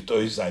nivra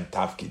firtoi sein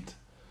tafkid,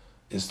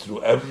 is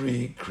through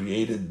every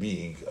created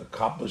being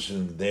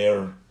accomplishing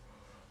their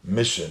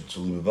mission, to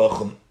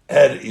welchen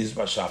is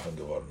baschaffen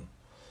geworden,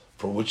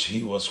 for which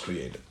he was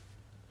created.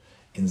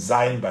 In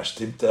sein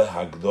bestimmte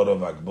hagdora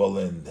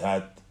v'hagbala, in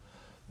that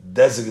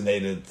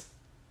designated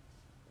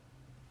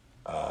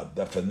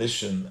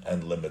definition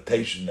and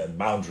limitation and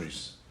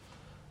boundaries.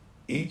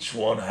 Each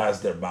one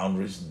has their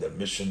boundaries and their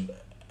mission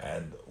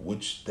and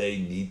which they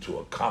need to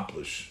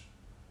accomplish.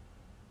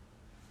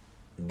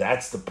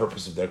 That's the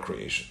purpose of their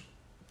creation.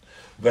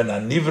 When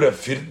a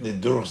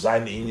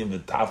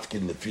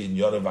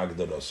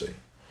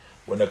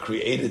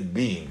created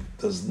being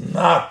does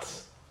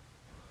not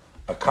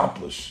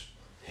accomplish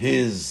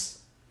his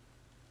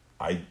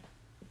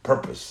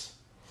purpose,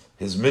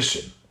 his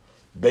mission,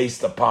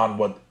 based upon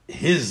what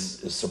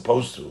his is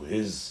supposed to,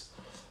 his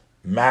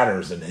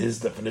matters and his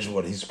definition,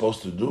 what he's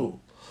supposed to do,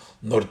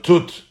 nor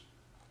tut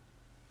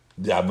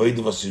the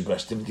avodah was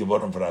bestimmt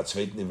geworden for a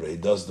zweiten nivra, he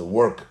does the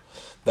work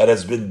that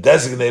has been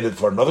designated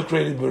for another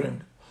created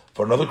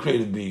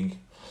being,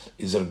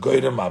 is a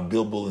goyrem a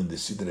bilbul in the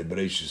sidre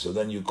bereishi. So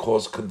then you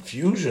cause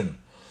confusion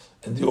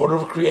in the order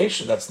of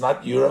creation. That's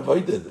not your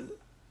avodah.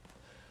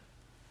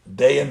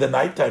 Day and the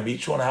nighttime,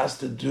 each one has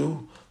to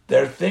do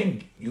their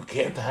thing. You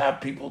can't have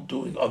people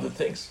doing other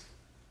things.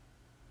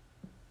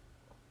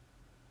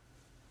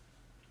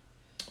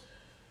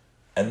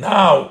 And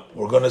now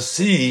we're going to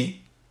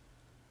see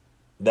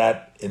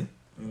that in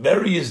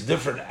various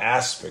different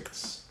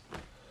aspects,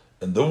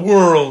 in the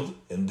world,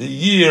 in the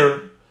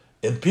year,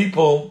 in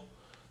people,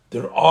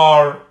 there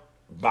are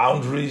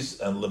boundaries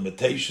and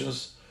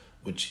limitations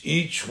which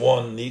each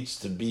one needs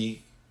to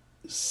be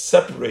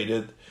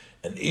separated,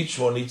 and each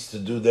one needs to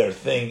do their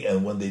thing,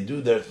 and when they do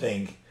their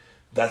thing,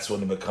 that's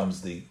when it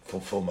becomes the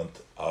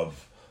fulfillment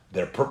of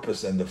their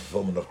purpose and the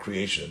fulfillment of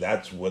creation.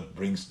 That's what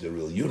brings the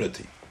real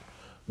unity.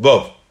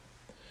 But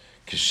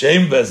just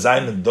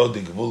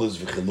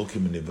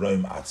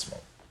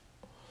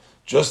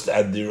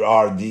as there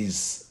are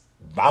these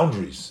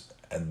boundaries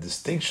and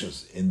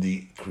distinctions in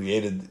the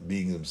created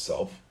being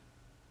himself,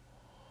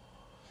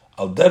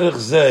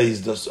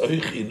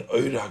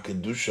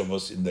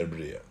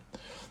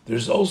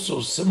 there's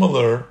also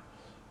similar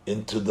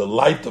into the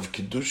light of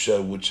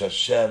Kedusha which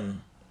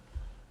Hashem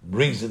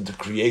brings into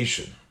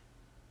creation,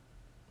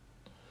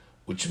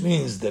 which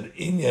means that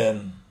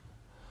inyan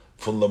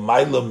von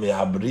Lamaila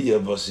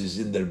mehabriya was is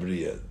in der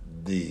Bria,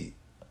 the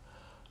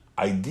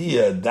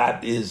idea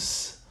that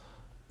is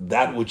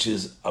that which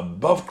is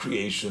above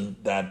creation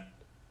that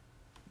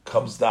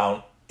comes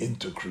down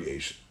into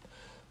creation.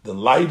 The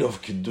light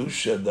of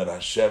Kedusha that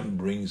Hashem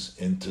brings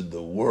into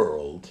the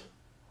world,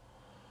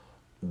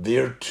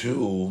 there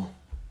too,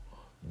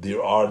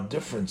 there are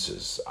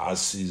differences.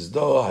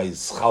 Asizdo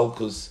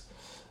ha'yischalkus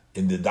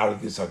in the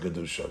darkness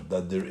HaKedusha,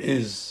 that there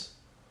is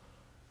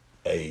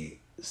a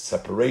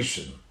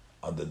separation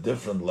on the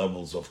different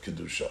levels of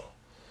Kedusha.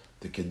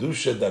 The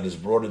Kedusha that is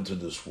brought into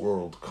this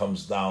world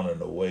comes down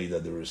in a way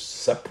that there is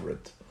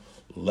separate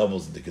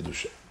levels in the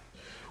Kedusha.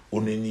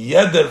 Und in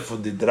jeder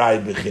von die drei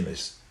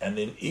Beginnes, and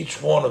in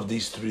each one of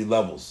these three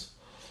levels,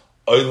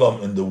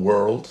 Olam in the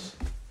world,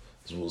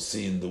 as we'll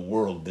see in the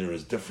world, there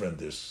is different.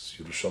 There's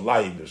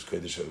Yerushalayim, there's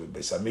Kodesh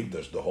Beis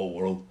Hamikdash, the whole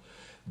world.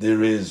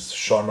 There is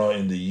Shana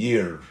in the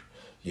year,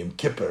 Yom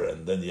Kippur,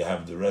 and then you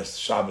have the rest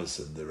Shabbos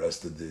and the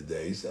rest of the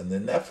days, and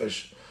then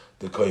Nefesh,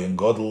 the Kohen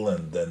Gadol,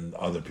 and then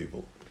other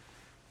people,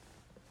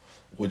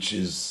 which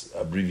is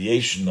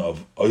abbreviation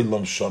of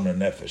Olam Shana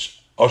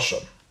Nefesh,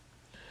 Osham.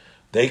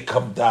 They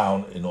come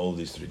down in all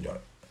these three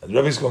units. And the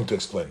Rebbe is going to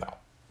explain now.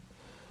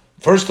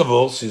 First of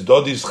all,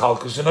 Sizdodi is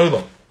Chalkus in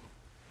Olam.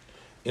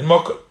 In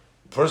Mokkah,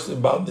 first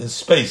about in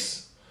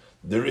space,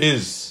 there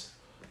is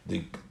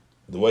the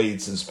way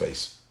it's in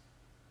space.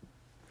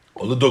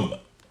 All the dogma.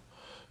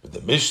 But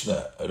the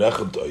Mishnah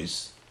Rechent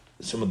Ois,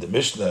 some of the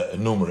Mishnah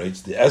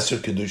enumerates the Eser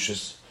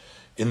Kedushas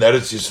in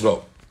Eretz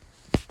Yisrael.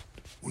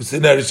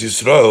 Within Eretz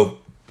Yisrael,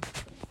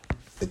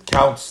 it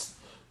counts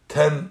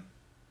 10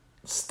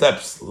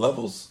 steps,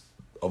 levels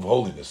of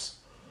holiness,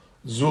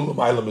 Zul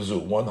L'mayla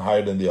Mizu, one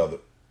higher than the other.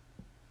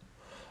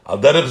 Al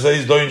derech zeh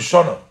is doin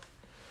shona.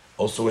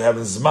 Also we have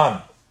in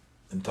Zman,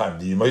 in time,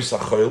 the Yemais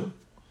HaChoil,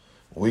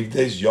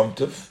 weekdays, Yom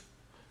Tov,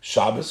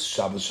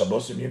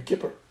 Shabbos, and Yom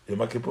Kippur,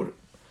 Yom Kippur.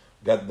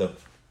 Got them.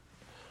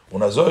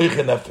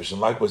 And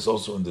likewise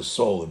also in the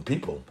soul, in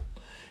people,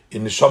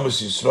 in the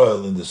Neshamas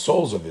Yisrael, in the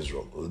souls of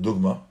Israel. The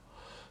Dugma,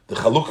 the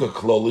Chalukah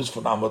Klol is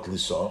from Amat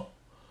Lisa,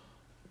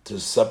 to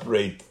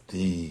separate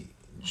the,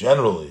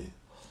 generally,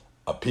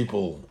 a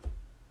people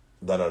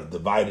that are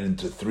divided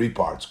into three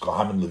parts,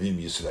 Kohanim,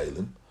 Levim,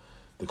 Yisraelim,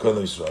 the Kohen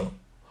of Israel.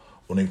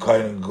 And in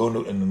Kohen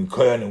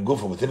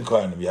Gufa, within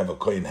Kohen, we have a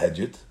Kohen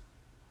Hedjit.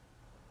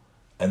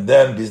 And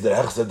then, bis der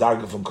Hechster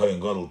Darge from Kohen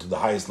Gadol to the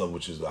highest level,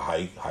 which is the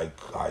high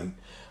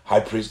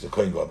priest, the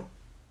Kohen Gadol.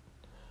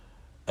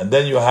 And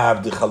then you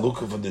have the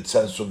Chalukah from the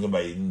Tzen Sugim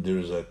by Eden. There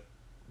is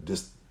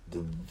this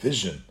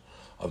division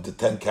of the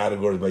 10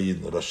 categories by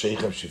Eden.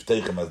 Roshechem,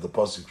 Shiftechem, as the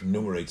Pasuk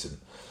enumerates it.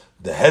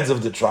 The heads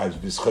of the tribes,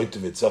 Bischoyte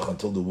Vitzach,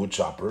 until the wood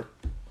chopper,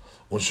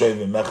 Unshoy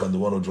V'mecha, and the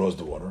one who draws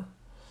the water.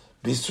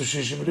 Bis to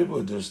Shishim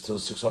Ribu, there's still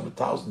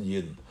 600,000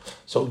 Yidden.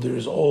 So there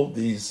is all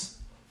these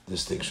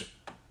distinctions.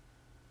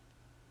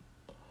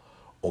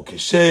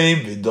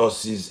 Okeshem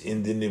Vidosis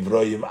in the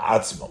Nivroyim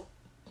Atzmam.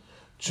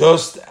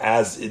 Just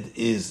as it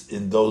is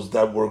in those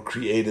that were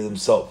created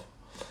themselves.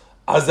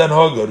 As then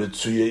Hogar, the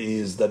Tzuya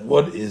is that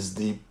what is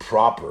the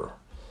proper,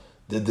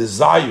 the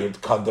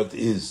desired conduct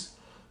is,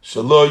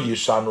 Shalo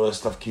Yishanu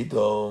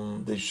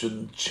Estafkidom, they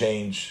shouldn't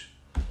change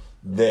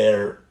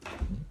their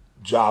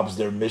jobs,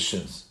 their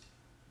missions,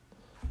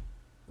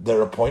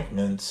 their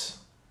appointments.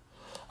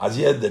 As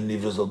yet, the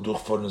Nivra soll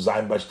durchführen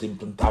sein bei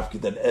bestimmten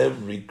Tafkid, that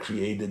every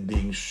created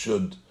being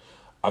should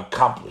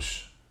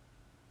accomplish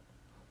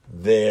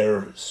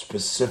their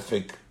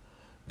specific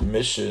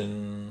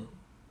mission.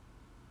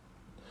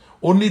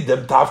 Only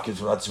them Tafkid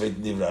from that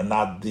zweiten Nivra,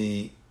 not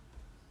the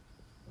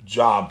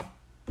job,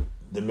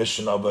 the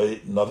mission of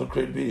another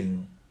created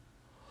being.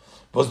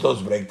 Was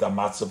those bringt a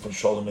matzah von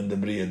Sholem in the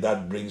Bria,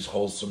 that brings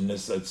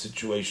wholesomeness, a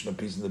situation of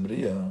peace in the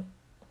Bria.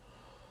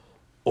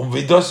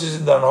 Wie das ist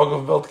in der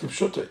Anhog Welt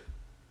Kipshute.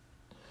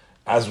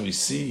 As we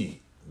see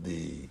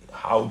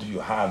how do you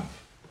have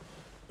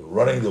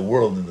running the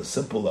world in the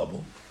simple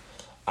level,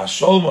 as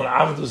Sholem und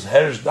Avdus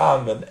herrscht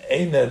dann, when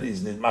einer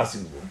is nicht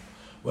massig.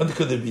 When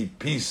could there be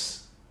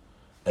peace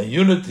and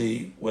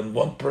unity when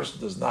one person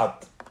does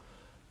not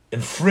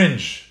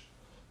infringe,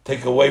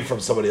 take away from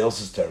somebody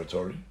else's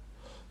territory?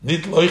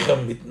 Nicht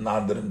leuchem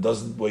miteinander, and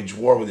doesn't wage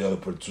war with the other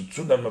person.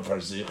 Zu nehmen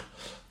für sich,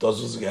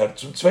 das was gehört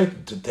zum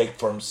Zweiten, to take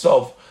for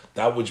himself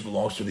that which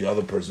belongs to the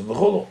other person.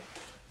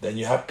 Then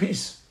you have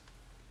peace.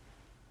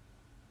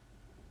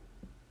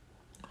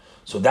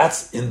 So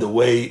that's in the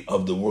way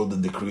of the world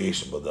and the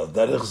creation. But the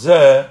derech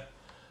zeh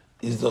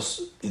is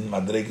thus in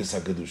madreges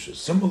hakedusha.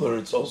 Similar,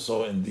 it's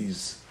also in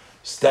these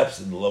steps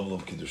in the level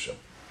of kedusha.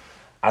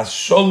 As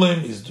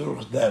sholem is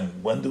durch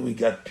them. When do we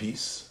get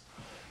peace?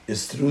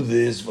 Is through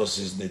this was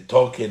is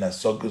netoken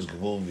asokus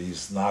gvul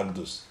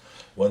v'isnagdus.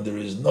 When there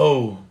is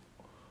no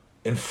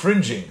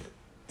infringing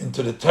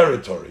into the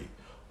territory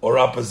or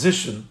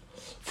opposition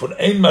from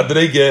ein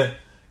madrege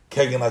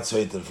kegen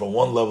hatzveiter, from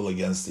one level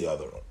against the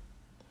other.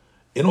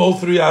 In all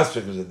three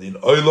aspects, in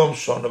olam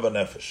shona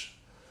v'nefesh,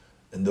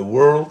 in the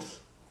world,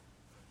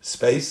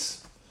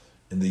 space,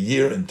 in the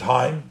year and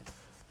time,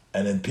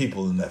 and in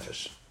people in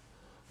nefesh.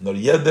 Nor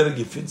jeder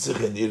gefindt sich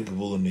in ihr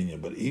gevul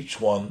ninja, but each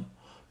one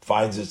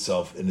finds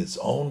itself in its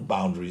own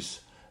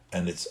boundaries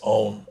and its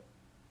own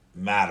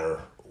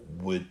matter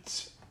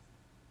with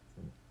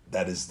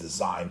that is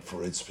designed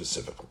for it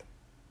specifically.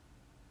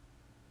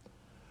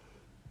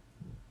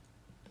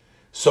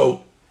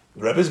 So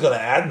the Rebbe is going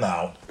to add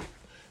now,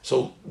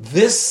 so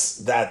this,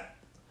 that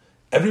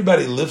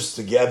everybody lives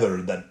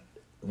together, that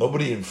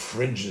nobody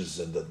infringes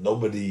and that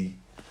nobody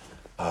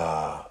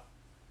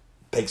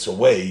takes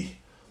away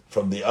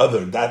from the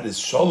other, that is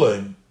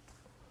shalom,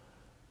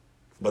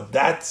 but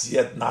that's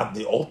yet not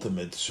the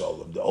ultimate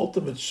shalom. The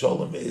ultimate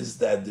shalom is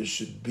that there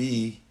should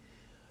be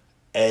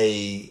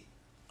a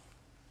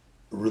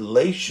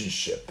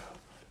relationship,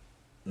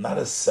 not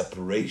a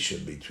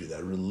separation between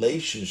that,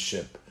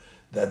 relationship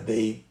that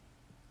they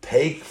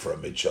take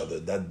from each other,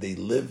 that they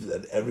live,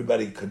 that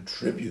everybody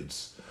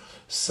contributes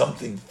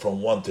something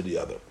from one to the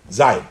other.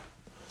 Zayin.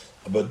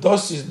 But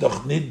das ist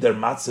doch nicht der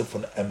Matze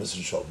von Emes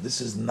und Shalom.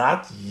 This is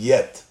not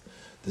yet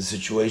the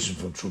situation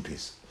from true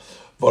peace.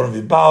 Warum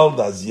wie bald,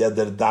 as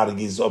jeder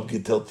Darge ist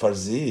abgeteilt für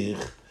sich,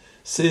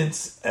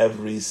 since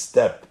every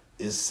step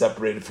is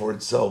separated for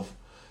itself,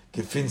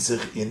 gefindt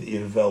sich in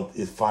ihr Welt,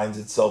 it finds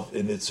itself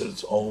in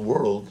its own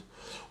world,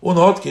 und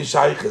hat kein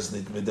Scheiches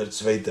nicht mit der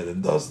Zweiter,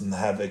 and doesn't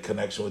have a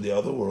connection with the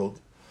other world,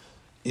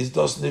 is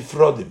das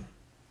nifrodim.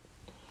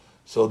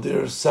 So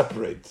they're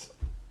separate.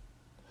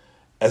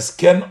 Es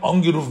can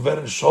angeruf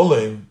werden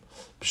Sholem,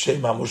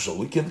 b'shem hamushal.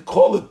 We can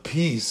call it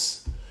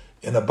peace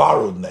in a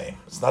borrowed name.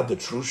 It's not the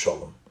true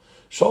Sholem.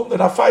 Sholem, they're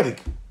not fighting.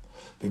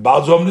 They're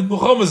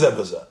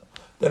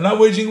not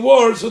waging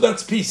war, so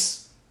that's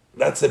peace.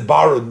 That's a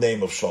borrowed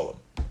name of Sholem.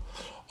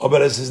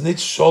 Aber es ist nicht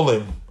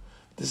Sholem,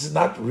 this is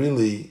not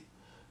really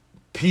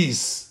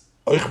peace,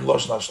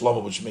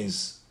 which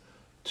means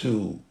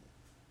to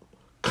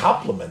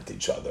complement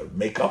each other,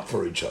 make up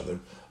for each other.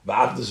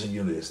 Ba'avdus and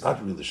unity. It's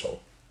not really shalom.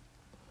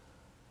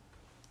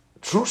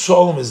 True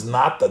shalom is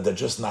not that they're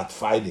just not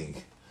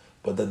fighting,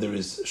 but that there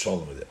is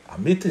shalom with it.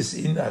 Amitis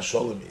inna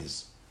shalom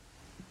is.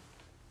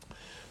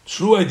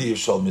 True idea of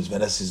shalom is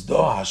when es is do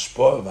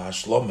hashpoah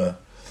v'hashlome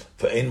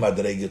ve'ein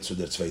madrege zu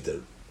der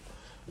zweiter.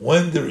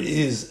 When there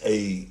is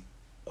a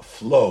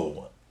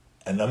flow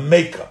and a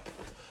makeup,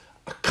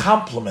 a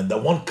complement,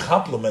 that one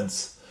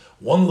complements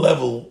one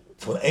level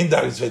from ein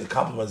darge zweiter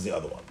complements the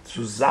other one.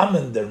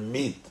 Zusammen der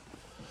mit,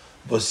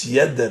 was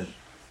jeder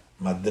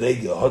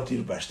madrege hat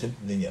ihr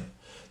bestimmten Dingen.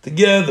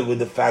 Together with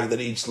the fact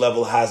that each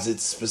level has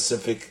its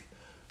specific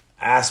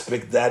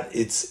aspect, that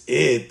its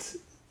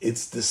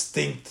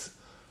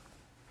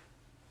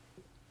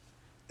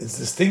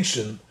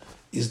distinction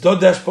is do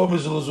dash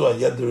and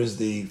yet there is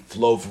the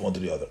flow from one to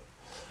the other.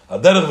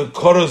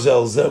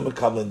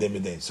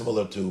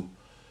 Similar to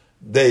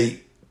they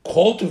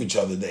call to each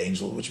other the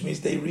angel, which means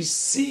they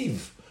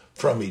receive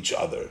from each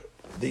other.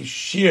 They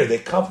share, they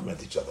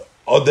complement each other.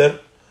 Oder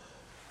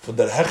von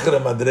der hechere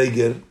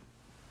madreger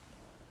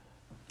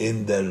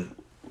in der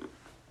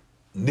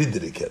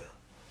nidriker,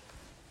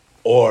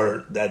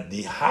 or that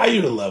the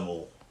higher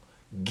level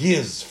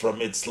gives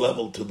from its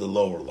level to the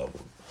lower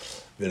level.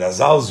 As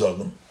our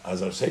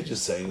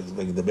sages say,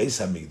 like the Beis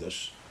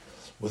Hamikdash,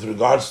 with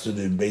regards to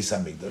the Beis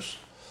Hamikdash,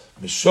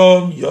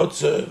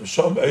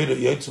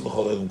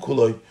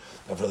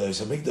 after the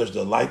Beis Hamikdash,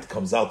 the light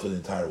comes out to the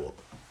entire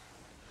world.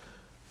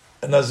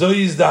 And Azoi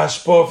is the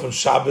Hashpoah from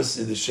Shabbos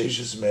in the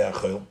Sheishis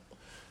Me'achol.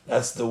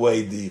 That's the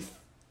way the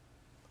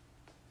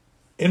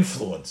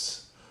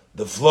influence,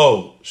 the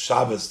flow,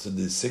 Shabbos to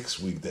the 6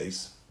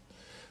 weekdays.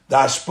 The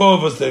Hashpoah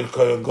was the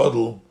Kohen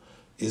Gadol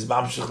is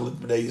Mamshech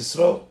L'Bnei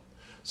Yisrael.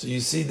 So you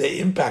see, they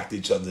impact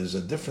each other. There's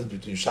a difference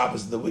between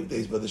Shabbos and the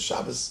weekdays, but the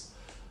Shabbos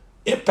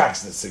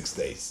impacts the 6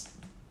 days.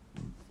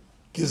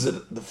 Gives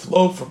it the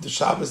flow from the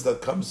Shabbos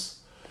that comes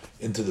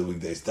into the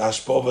weekdays. The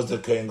Hashpoah was the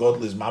Kohen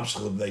Gadol is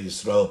Mamshech L'Bnei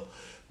Yisrael.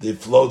 The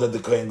flow that the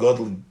Kohen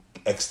Gadol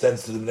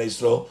extends to the Bnei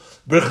Yisrael.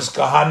 Birchas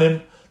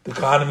Kahanim, the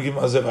Kahanim give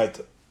Azeh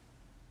weiter.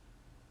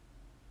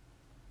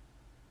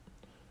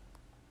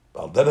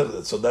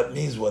 So that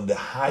means when the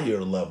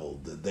higher level,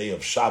 the day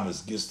of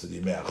Shabbos, gives to the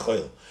Yemei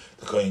HaChoil,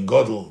 the Kohen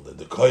Gadol,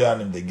 the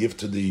Kohanim, they give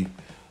to the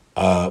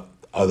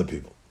other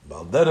people.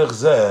 Derech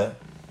Zeh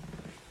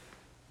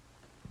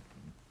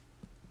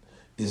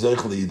is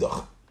Eich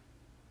L'Yidach.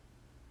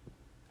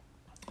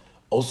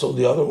 Also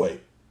the other way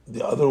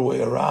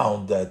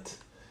around, that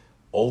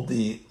all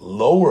the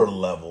lower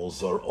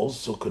levels are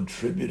also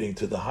contributing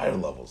to the higher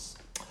levels.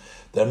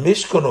 The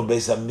Mishkan of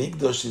Beis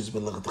HaMikdash is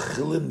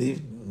Melechitchile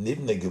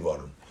Nivne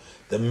geworden.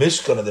 The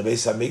Mishkan and the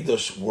Beis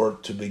HaMikdash were,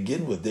 to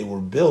begin with, they were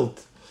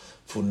built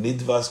for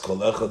Nidvas Kol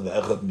Echad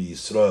Ve'echad Mi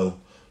Yisrael,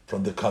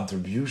 from the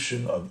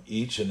contribution of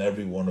each and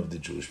every one of the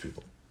Jewish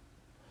people.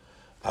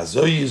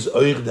 Azoi is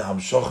Oich de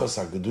Hamshochas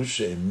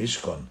HaGedusha in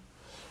Mishkan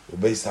u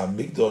Beis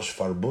HaMikdash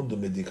verbunden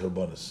mit die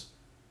Karbonis.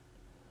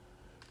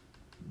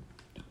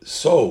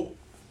 So,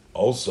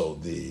 also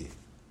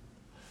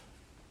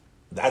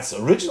that's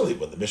originally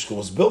when the Mishkan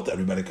was built,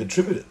 everybody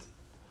contributed.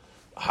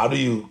 How do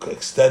you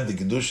extend the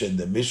Kedusha in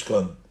the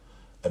Mishkan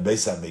and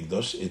Beis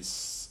HaMikdash?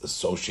 It's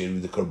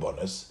associated with the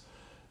Karbonis.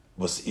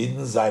 Was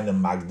in seine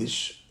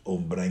Magdish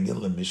umbringen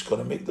le Mishkan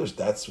and Mikdash.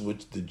 That's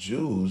which the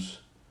Jews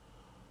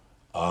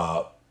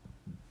offer.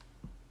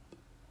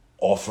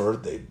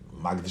 They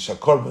Magdish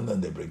HaKorban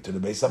and they bring to the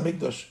Beis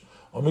HaMikdash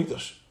or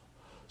Mikdash.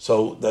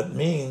 So that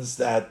means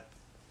that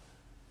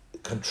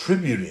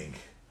contributing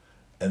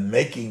and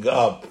making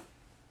up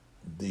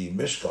the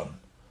Mishkan,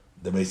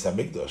 the Beis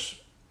HaMikdash,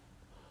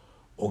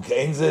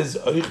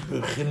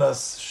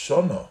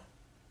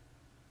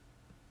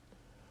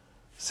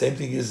 same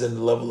thing is in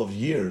the level of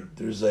year.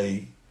 There's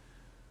a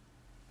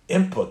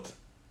input.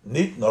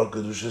 Nicht nur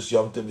Kedushas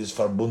Yom Tov is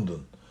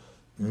verbunden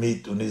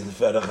mit und is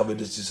leferach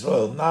Avedis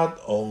Yisrael. Not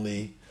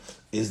only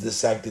is the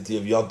sanctity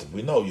of Yom Tov.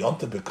 We know Yom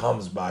Tov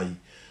becomes by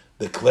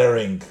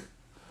declaring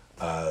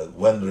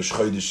when Rosh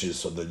Chodesh is,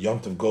 so that Yom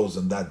Tov goes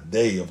on that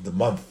day of the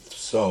month.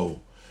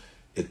 So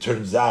it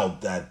turns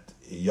out that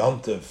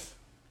Yom Tov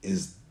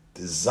is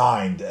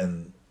designed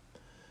and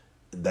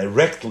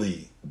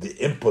directly the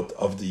input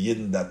of the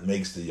Yidden that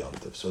makes the Yom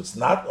Tov. So it's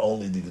not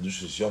only the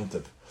Kedushas Yom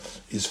Tov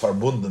is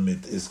verbunden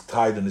mit, is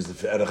tied and is the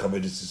Fe'erach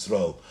Avedis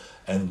Yisrael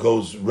and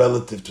goes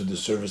relative to the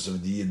service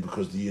of the Yid,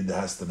 because the Yid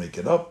has to make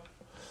it up.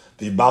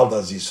 The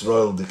Baldas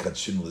Yisrael, the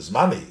Katshim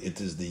Lizmani, it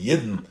is the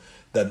Yidden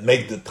that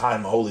make the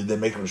time holy. They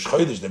make Rosh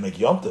Chodesh, they make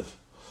Yom Tov.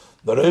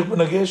 The Reich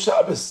Benageh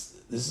Shabbos,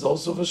 this is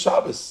also for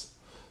Shabbos.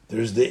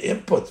 There's the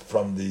input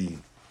from the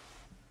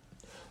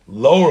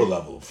lower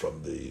level,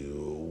 from the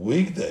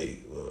weekday,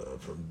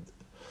 from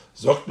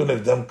Zokt ben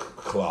Evdem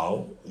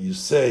Klal, you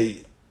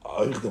say,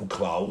 Oichdem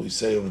Klal, we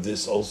say of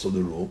this also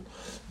the rule,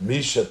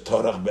 Misha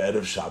Torach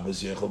Be'erev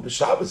Shabbos, Yechol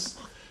B'Shabbos,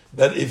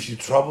 that if you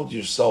troubled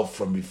yourself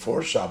from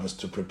before Shabbos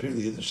to prepare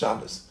the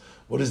Shabbos,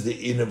 What is the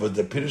inner, what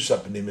the Pirush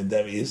HaPnim in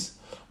them is?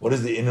 What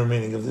is the inner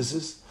meaning of this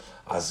is?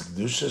 As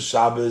Kedusha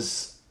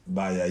Shabbos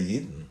by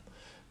Ayidin,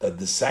 that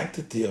the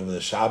sanctity of the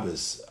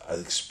Shabbos,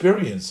 an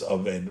experience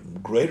of a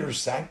greater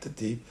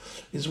sanctity,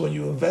 is when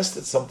you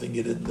invested something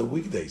in the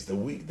weekdays. The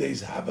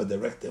weekdays have a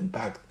direct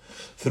impact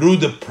through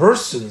the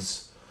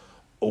person's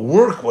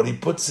work, what he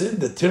puts in,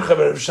 the Tircha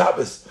Erev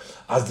Shabbos.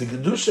 As the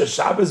Kedusha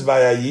Shabbos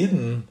by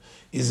Ayidin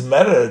is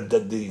matter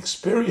that the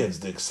experience,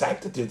 the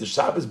sanctity of the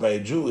Shabbos by a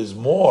Jew is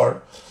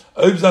more.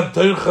 So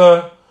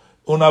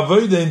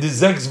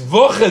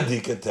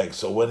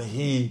when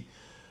he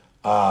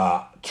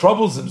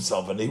troubles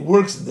himself and he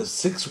works in the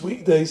 6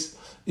 weekdays,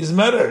 is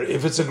matter.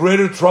 If it's a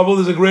greater trouble,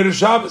 there's a greater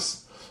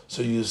Shabbos.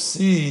 So you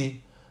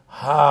see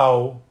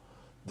how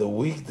the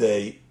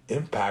weekday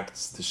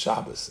impacts the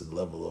Shabbos at the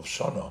level of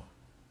Shana.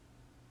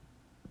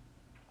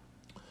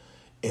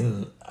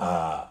 In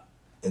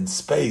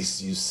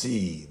space, you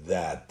see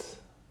that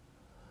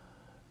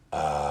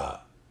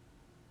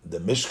the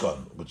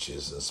Mishkan, which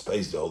is a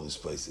space, the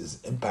oldest place,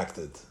 is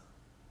impacted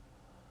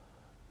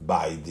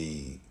by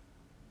the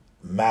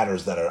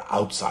matters that are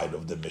outside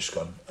of the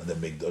Mishkan and the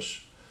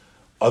Mikdash,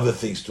 other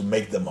things to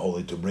make them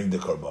holy, to bring the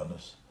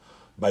Korbanos.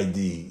 By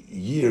the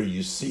year,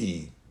 you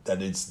see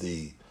that it's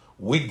the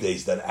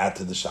weekdays that add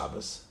to the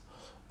Shabbos.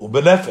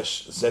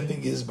 Ubenefesh, the same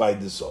thing is by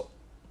the soul.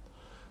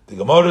 The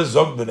Gemara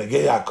zog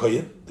b'negei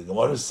HaKoyin, the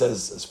Gemara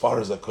says, as far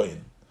as HaKoyin,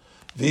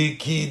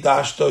 V'ki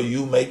dashto,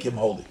 you make him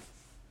holy.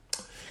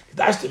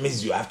 Dashto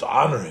means you have to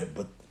honor him,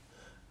 but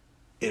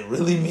it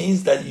really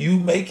means that you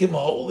make him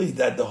holy,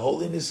 that the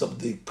holiness of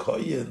the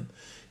Koyin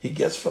he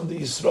gets from the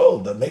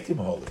Yisrael that make him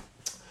holy.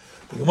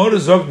 The Gemara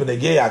zog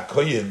b'negei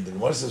HaKoyin, the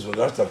Gemara says,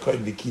 regards to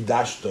HaKoyin, V'ki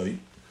dashto,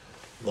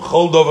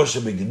 l'chol dover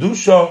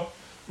sheb'kedusha,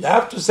 you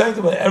have to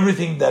sanctify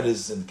everything that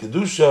is in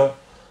Kedusha.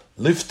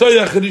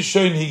 Liftoyach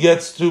Rishon, he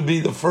gets to be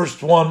the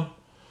first one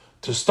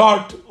to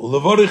start.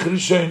 Ulevorich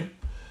Rishon,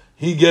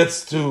 he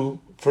gets to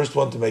first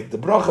one to make the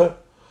bracha.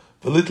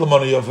 The little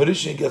money of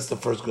Rishon, he gets the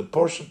first good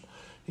portion.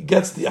 He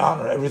gets the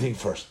honor, everything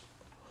first.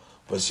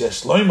 But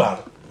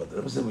the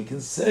Rebbe said we can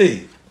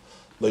say,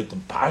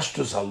 Leitum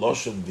Pashtus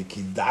Haloshim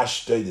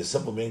V'Kidashtoi, the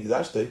simple meaning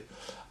Kidashtoi,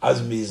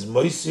 as mis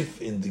moisif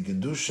in the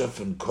Kedusha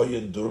from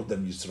Koyen Durch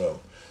dem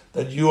Yisrael,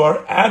 that you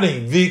are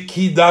adding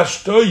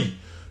V'Kidashtoi.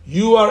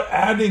 You are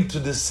adding to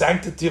the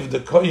sanctity of the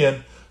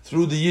Kohen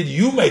through the Yid.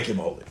 You make him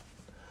holy.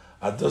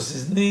 Ados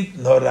is nicht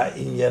nora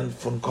inyan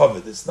from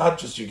kovet. It's not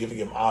just you giving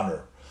him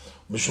honor.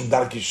 Mishum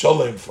darki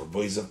sholem, for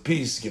ways of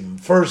peace, give him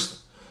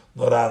first.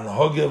 Nora an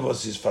hoge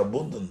was is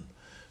verbunden.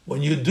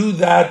 When you do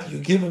that, you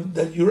give him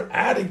that you're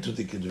adding to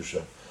the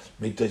kedusha.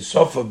 Mitay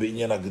sofa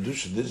b'inyan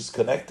kedusha. This is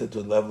connected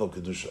to the level of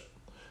kedusha.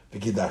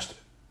 V'kidashte.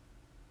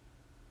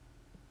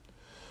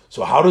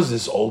 So how does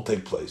this all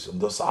take place? And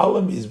das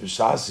alam is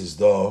b'shas is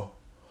do.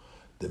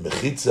 The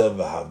mechitza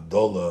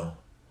v'havdola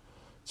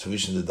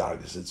zwischen the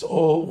dargas. It's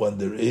all when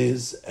there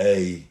is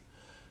a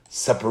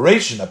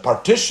separation, a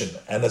partition,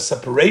 and a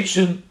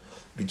separation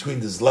between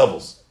these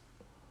levels.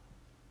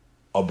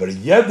 Aber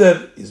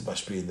jeder is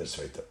mashpi in der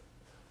Sveita.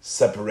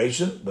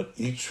 Separation, but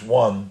each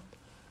one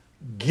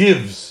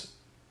gives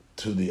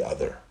to the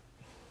other.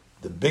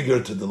 The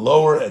bigger to the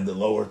lower, and the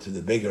lower to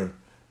the bigger.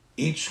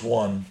 Each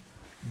one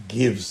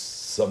gives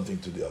something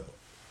to the other.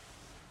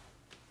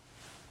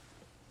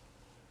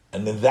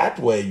 And in that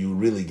way, you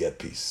really get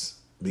peace.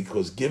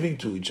 Because giving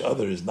to each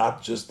other is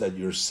not just that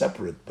you're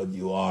separate, but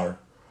you are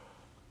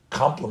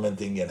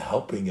complementing and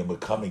helping and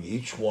becoming,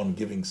 each one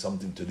giving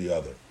something to the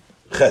other.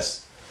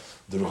 Ches.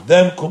 Durch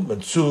dem kommt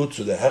man zu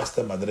der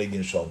höchsten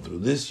Madregen schon. Through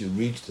this, you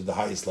reach to the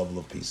highest level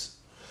of peace.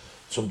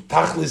 Zum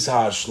Tachlis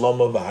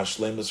ha'ashloma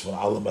v'hashlemus von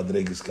alle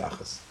Madreges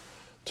Kachas.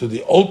 To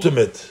the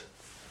ultimate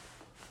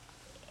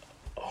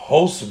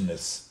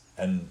wholesomeness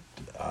and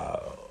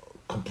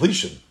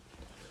completion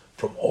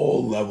from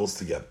all levels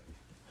together.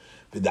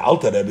 The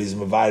Alter Rebbe is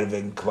mevayer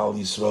wegen Klal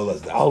Yisrael,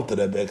 as the Alter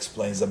Rebbe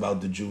explains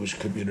about the Jewish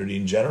community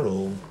in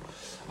general.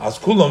 As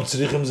kulam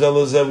tzrichim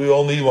zelazeh, we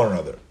all need one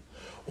another.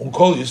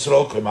 Kol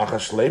Yisrael k'mach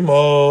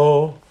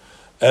hashleimo,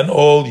 and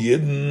all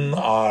Yidden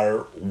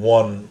are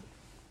one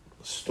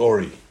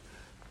story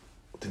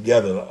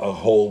together, a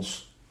whole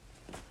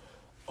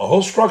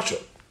structure.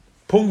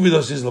 Pung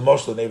vidas is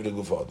l'moshel nevde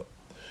gufada.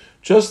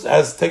 Just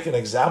as, take an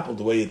example,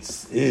 the way it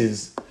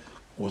is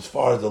as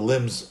far as the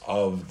limbs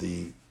of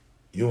the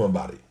human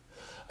body.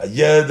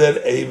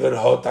 That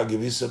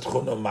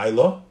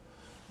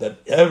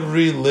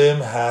every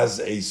limb has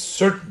a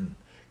certain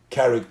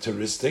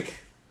characteristic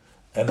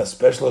and a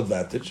special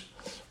advantage,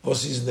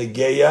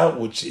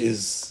 which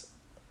is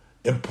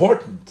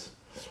important,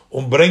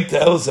 and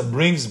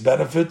brings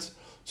benefit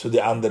to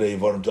the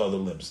andere, to other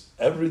limbs.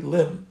 Every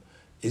limb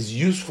is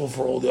useful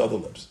for all the other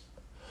limbs.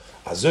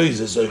 That's the way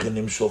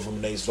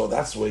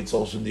it's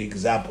also in the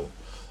example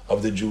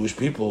of the Jewish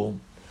people,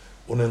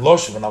 and in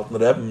Loshem and Alter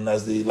Rebbe,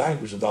 as the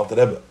language of the Alter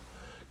Rebbe.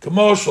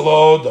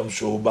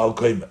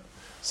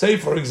 Say,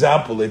 for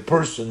example, a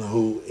person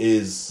who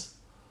is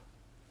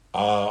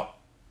a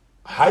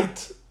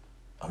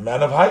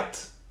man of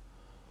height,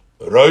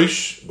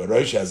 Rosh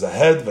has a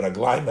head,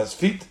 v'raglayim has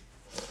feet.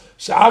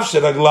 She'af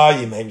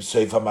she'raglayim heim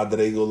soif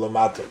ha'madrego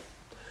l'mato.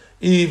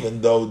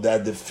 Even though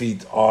that the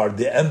feet are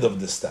the end of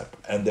the step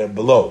and they're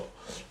below.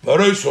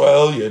 V'rosh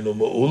ha'elyon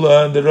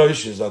u'ma'ula, and the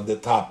rosh is on the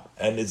top,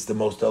 and it's the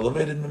most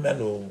elevated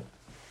mimenu.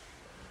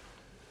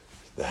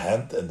 The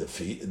hand and the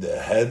feet, the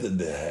head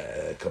and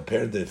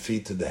compare the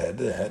feet to the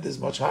head is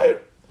much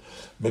higher.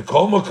 But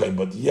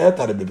yet,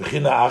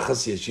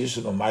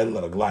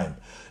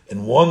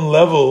 in one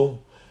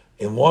level,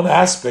 in one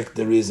aspect,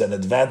 there is an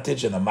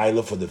advantage and a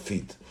mile for the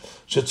feet.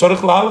 You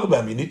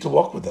need to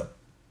walk with them.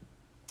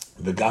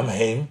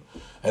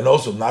 And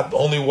also, not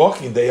only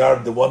walking, they are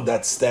the one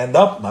that stand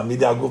up.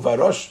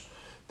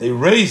 They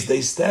raise,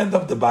 they stand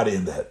up the body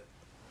and the head.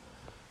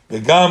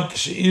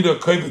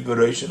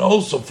 And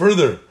also,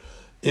 further,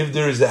 if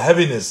there is a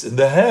heaviness in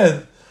the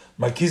head,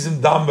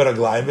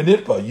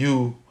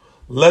 you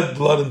let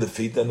blood in the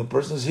feet and the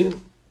person is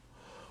healed.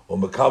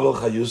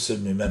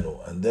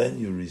 And then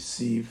you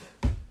receive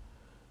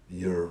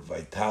your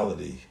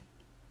vitality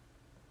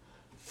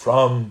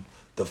from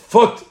the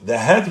foot. The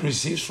head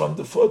receives from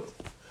the foot.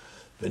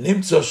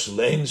 Turns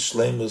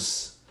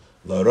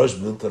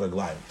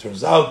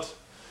out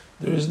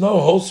there is no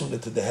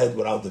wholesomeness to the head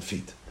without the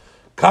feet.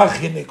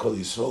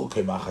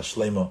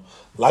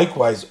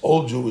 Likewise,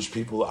 all Jewish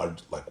people are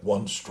like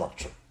one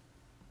structure,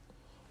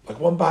 like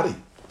one body.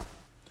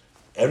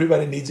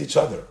 Everybody needs each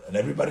other, and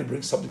everybody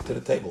brings something to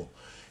the table.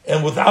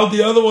 And without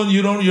the other one,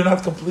 you're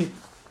not complete.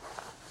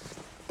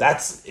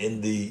 That's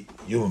in the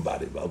human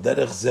body.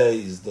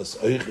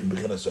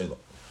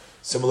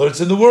 Similar,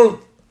 it's in the world.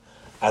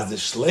 As the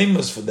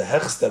shleimus for the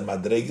hechster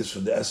madreges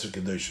for the eser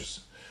kedushas,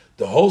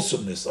 the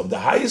wholesomeness of the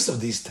highest of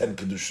these 10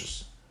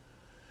 kedushas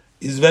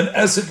is when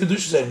eser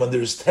kedushas, when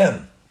there is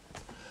 10.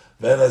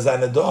 When there's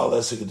all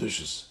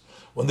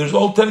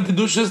 10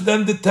 kedushas,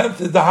 then the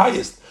 10th is the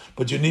highest.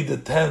 But you need the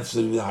 10th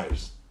to be the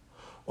highest.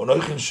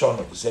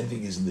 The same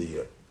thing is in the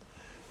year.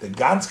 The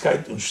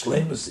Ganzkeit und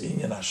Schleimus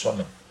in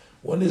Hashanah.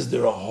 When is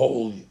there a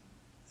whole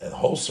and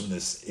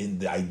wholesomeness in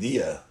the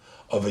idea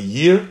of a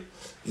year?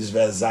 Is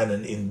when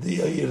seinen in the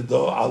year do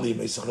Ali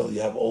Meisachel,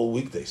 you have all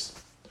weekdays.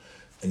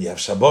 And you have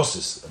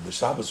Shabbos, and the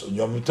Shabbos on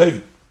Yom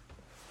Tov.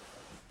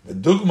 The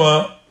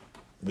Dugma,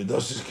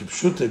 Vidosis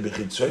Kipshute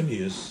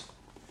Bechitzonius,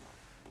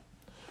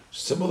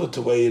 similar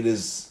to the way it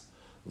is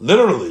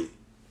literally,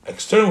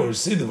 externally, we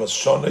see the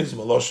Vashona is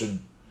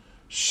Maloshin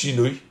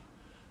Shinui,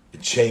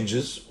 it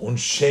changes, und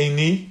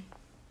Sheni,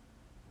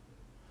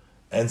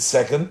 and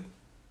second,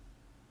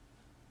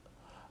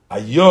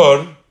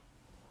 Ayor,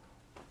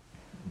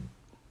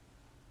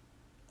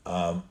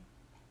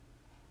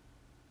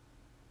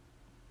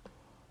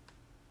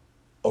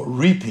 or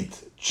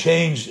repeat,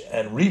 change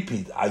and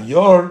repeat.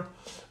 Ayor,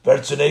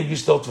 wird zunächst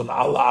gestellt von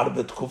aller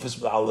Arbeit, Kufis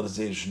mit aller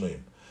Sehr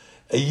Schnuim.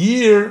 A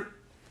year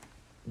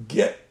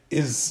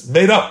is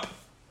made up,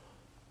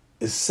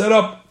 is set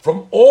up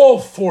from all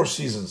 4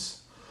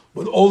 seasons,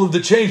 with all of the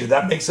changes.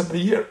 That makes up a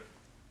year.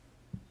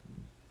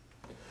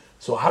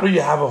 So how do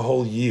you have a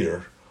whole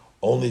year?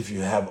 Only if you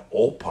have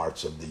all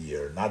parts of the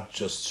year, not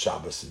just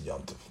Shabbos and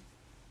Yom Tov.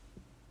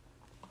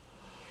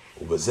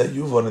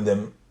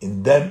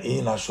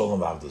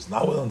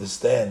 Now we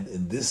understand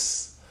in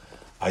this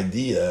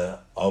idea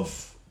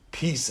of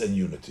peace and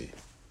unity.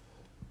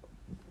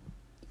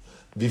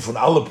 Like from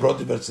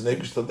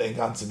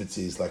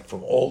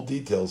all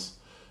details,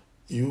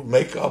 you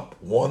make up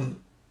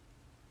one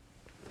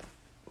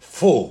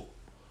full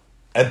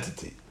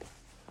entity.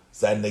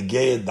 So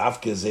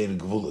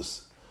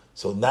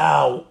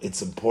now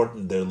it's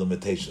important their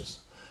limitations.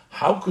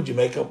 How could you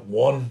make up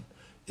one?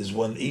 Is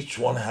when each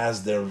one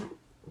has their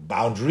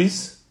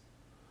boundaries,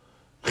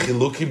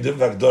 chilukim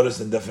v'agdoris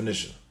and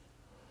definition.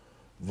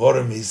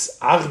 Vorem his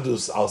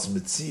achdus als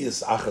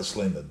mitzias achas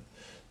shleimen.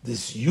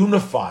 This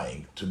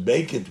unifying to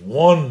make it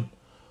one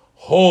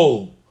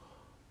whole,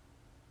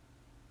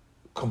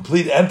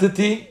 complete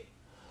entity.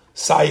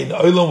 Sayin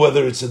olam,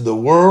 whether it's in the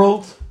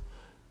world,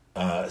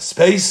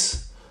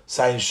 space.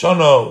 Sayin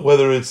shana,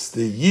 whether it's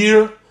the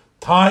year,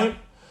 time.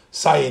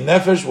 Sayin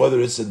nefesh, whether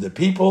it's in the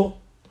people.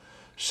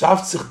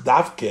 Shaft sich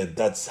davke,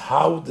 that's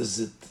how does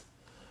it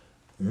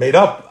made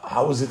up?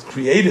 How is it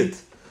created?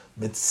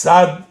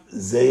 Mitzad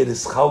zeir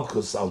is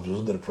chalkus al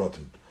besonder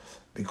protim,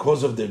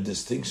 because of their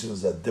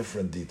distinctions at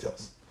different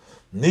details.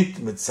 Nit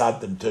mitzad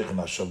dem teichen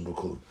hasham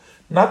b'kulim,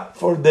 not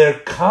for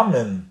their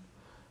common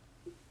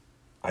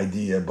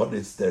idea, but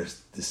it's their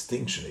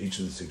distinction, each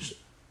distinction.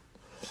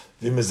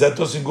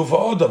 V'mezetos in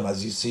gufa odom,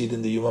 as you see it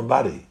in the human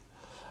body.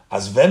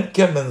 As when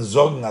kemen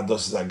zogen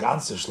ados is a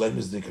ganze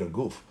shleimus diker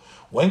guf.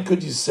 When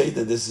could you say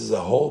that this is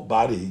a whole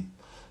body?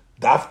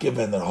 Dafke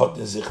when hot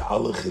in sich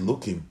alle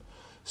chilukim,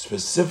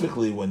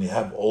 specifically when you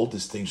have all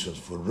distinctions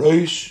for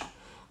roish,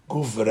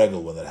 guf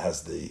v'regel, when it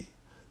has the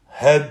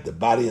head, the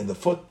body, and the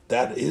foot,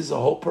 that is a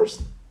whole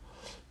person.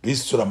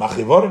 Bis to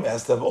Ramachivorim, it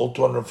has to have all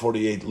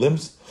 248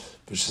 limbs,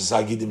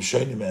 v'shasagidim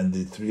shonim, and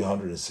the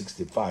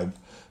 365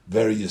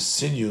 various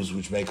sinews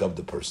which make up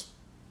the person.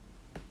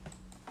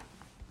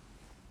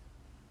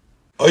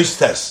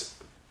 Oistes.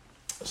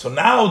 So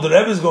now the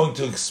Rebbe is going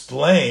to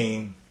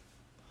explain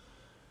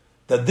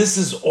that this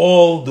is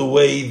all the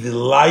way the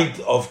light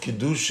of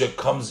Kedusha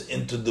comes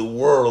into the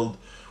world,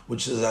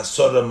 which is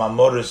Asora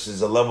Mamoris,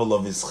 is a level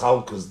of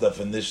Ischalkus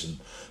definition.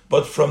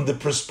 But from the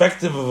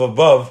perspective of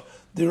above,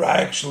 there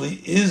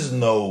actually is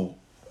no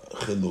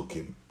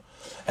Chilukim.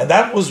 And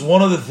that was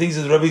one of the things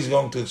that the Rebbe is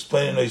going to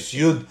explain in Ois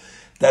Yud,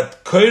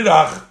 that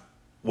Koirach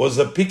was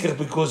a pikach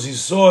because he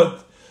saw it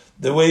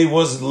the way it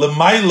was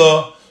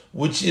Lemaila,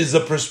 which is a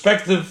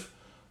perspective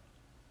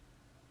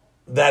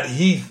that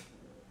he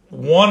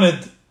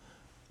wanted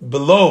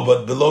below,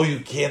 but below you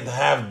can't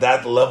have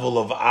that level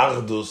of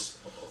Achdus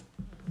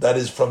that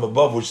is from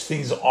above, which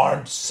things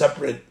aren't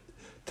separate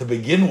to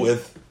begin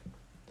with.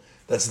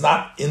 That's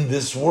not in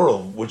this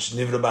world, which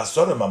Nivra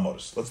Basora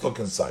Mamors. Let's look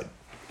inside.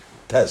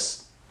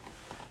 Test.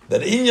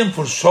 That Inyan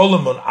for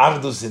Sholem and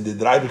Achdus in the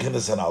Drei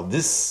Beginnes and all,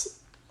 this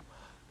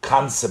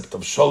concept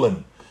of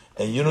Sholem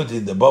and unity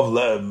in the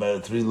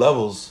above three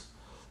levels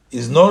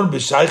is nor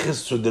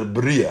b'shayches to the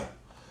Bria.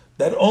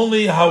 That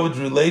only how it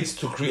relates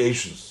to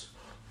creations.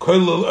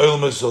 Also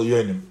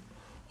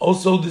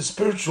the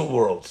spiritual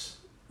worlds,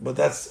 but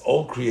that's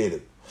all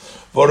created.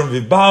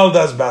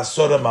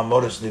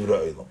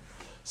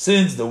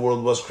 Since the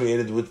world was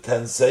created with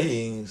 10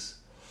 sayings,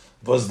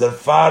 was der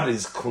Far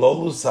is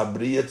Klolus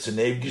Abriya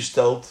Zunev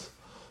gestellt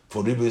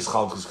for Ribe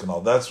Ischalkus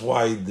Kanal. That's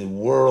why the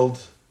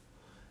world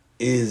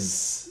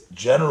is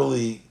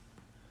generally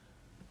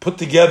put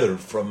together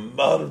from a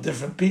lot of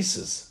different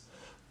pieces.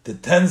 The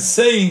 10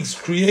 sayings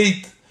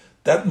create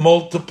that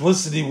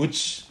multiplicity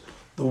which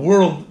the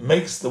world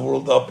makes the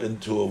world up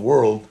into a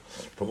world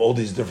from all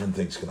these different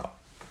things.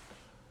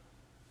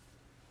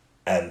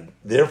 And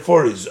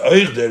therefore is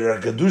Oich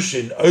der Kedusha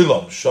in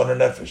Olam Shona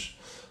Nefesh.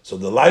 So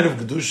the light of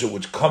Kedusha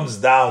which comes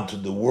down to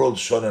the world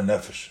Shona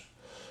Nefesh.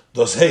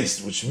 Das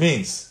heißt, which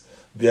means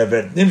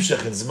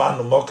nimshach in Zman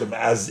u'mokem,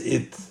 as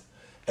it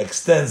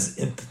extends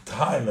into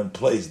time and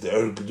place, the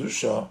Oich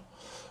Kedusha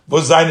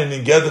was seinen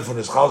in Geder von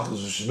Ischalkus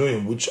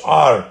u'Shinuyim, which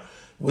are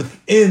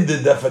within the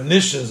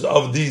definitions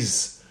of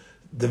these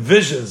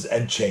divisions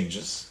and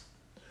changes.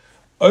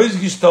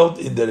 Ausgestellt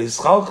in der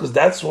Ischalkus,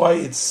 that's why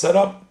it's set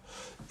up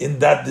in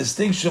that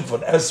distinction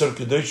from Eser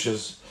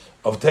Kedushas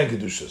of 10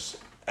 Kedushas.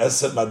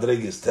 Eser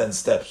Madreges, 10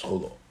 steps,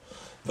 Chulo.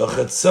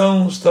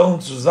 V'chetzon stellen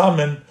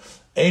zusammen,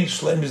 ein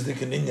Shlem is the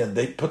Keninyan.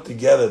 They put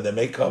together, they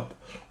make up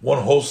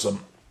one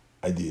wholesome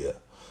idea.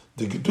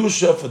 The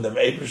Kedusha from the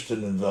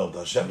Eberstein in Welt,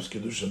 Hashem's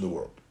Kedusha in the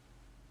world.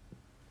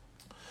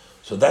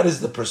 So that is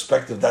the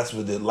perspective, that's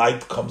where the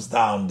light comes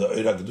down, the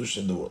Eira Kedusha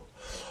in the world.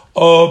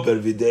 Aber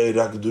wie der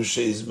Eira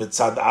Kedusha is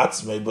mitzad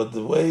atzmei, but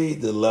the way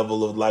the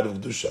level of light of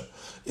Kedusha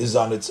is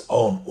on its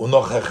own,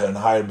 unochecher and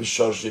higher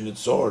b'shorsh in its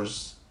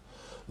source,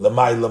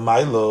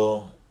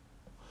 l'maylo,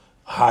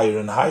 higher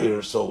and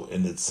higher, so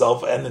in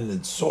itself and in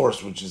its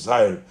source, which is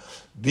higher,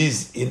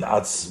 biz in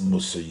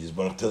atzmusay, is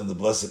baruch the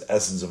blessed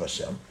essence of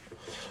Hashem.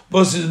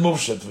 Bos is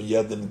muvshat from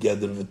yedin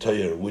geder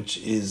v'toyer, which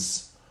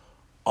is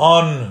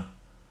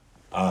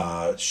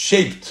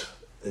shaped,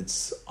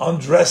 it's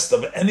undressed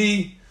of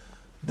any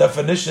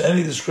definition,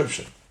 any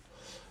description.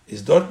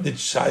 Is dort nicht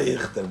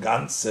shaykh der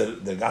ganze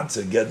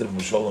Geder von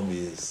Sholem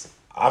is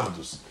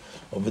Achdus.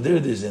 Over there,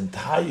 there's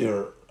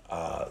entire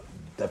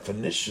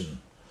definition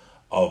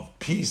of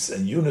peace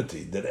and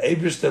unity. That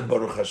Eibishter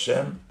Baruch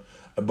Hashem,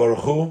 Baruch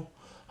Hu,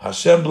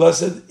 Hashem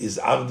blessed, is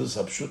Achdus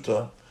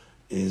Hapshuta,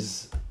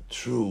 is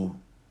true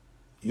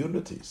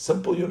unity,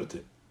 simple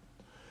unity.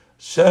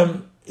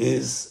 Hashem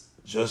is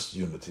just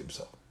unity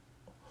himself.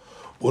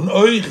 Und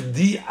euch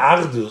die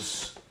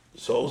Achdus,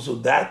 so also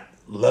that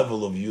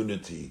level of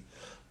unity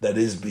that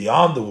is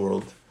beyond the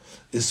world,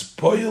 is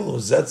poil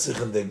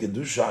uzetzich in the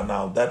Kedusha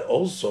now, that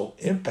also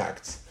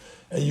impacts,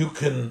 and you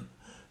can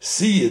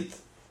see it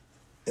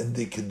in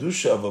the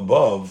Kedusha of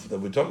above that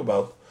we talk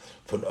about,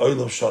 from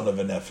Olam Shana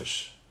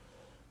v'Nefesh,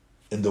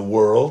 in the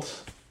world,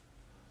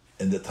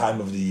 in the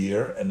time of the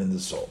year, and in the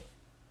soul.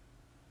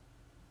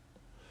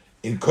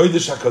 In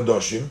Kodesh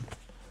HaKadoshim,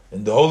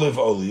 in the Holy of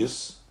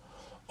Holies,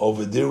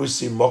 over there we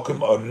see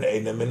Mokim Oren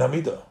Einer Min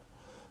Hamida,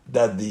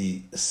 that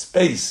the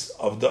space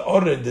of the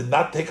Oren did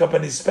not take up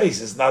any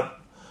space. It's not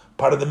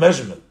part of the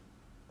measurement.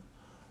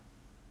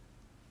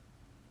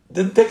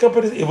 Didn't take up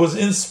any, it was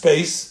in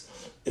space.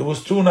 It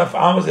was 2.5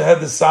 hours, it had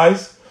the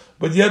size,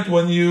 but yet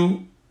when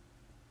you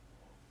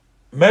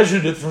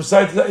measured it from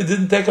side to side, it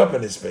didn't take up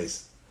any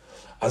space.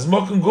 As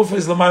Mokim Gufa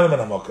is L'mayla Min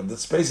HaMokim, the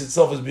space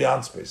itself is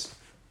beyond space.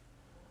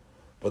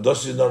 But that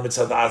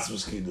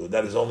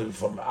is only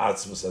from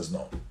Atzvus as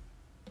known.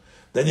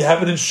 Then you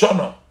have it in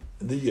Shona,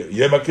 in the year.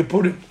 Yom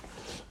HaKippurim.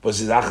 But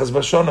Zidachas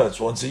Bashona, it's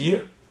once a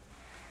year.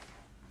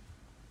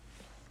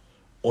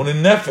 Und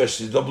in Nefesh,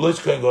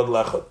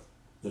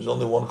 there's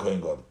only one Kohen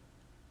God.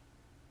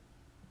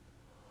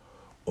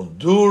 Und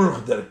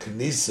durch der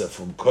Knisse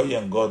from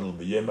Kohen Gadol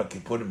b'Yom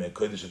HaKippurim and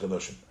Kodesh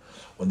HaKadoshim,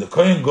 when the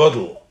Kohen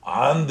Gadol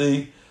on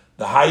the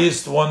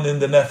highest one in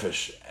the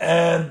Nefesh,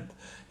 and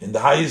in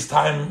the highest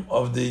time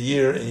of the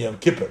year in Yom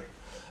Kippur,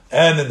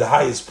 and in the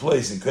highest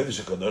place in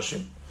Kodesh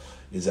HaKadoshim,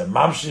 is a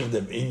mamshich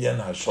dem inyan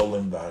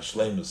hasholim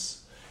v'hashlemus.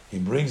 He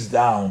brings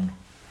down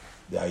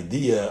the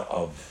idea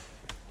of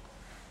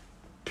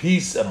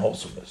peace and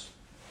wholesomeness.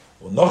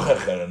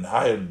 Unochecher and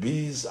higher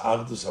bees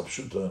agdus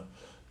hapshuta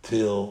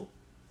till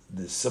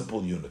the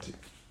simple unity.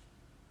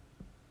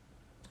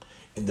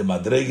 In the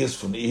madreges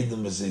von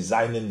Eden ze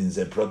seinen in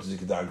ze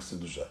protestik dags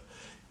kedusha.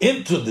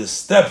 Into the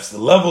steps, the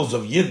levels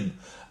of Yidden,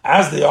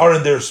 as they are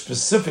in their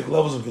specific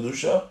levels of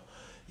kedusha,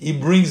 he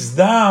brings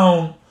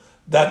down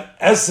that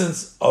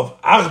essence of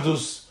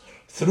Achdus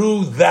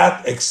through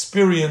that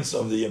experience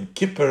of the Yom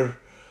Kippur,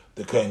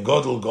 the Kohen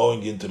Gadol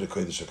going into the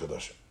Kodesh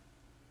HaKadoshim.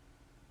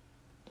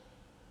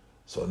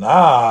 So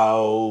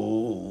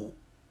now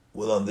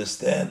we'll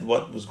understand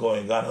what was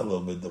going on a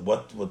little bit.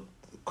 What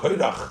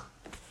Korach,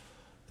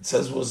 it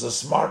says, was a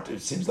smart.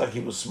 It seems like he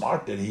was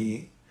smart, that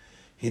he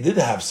did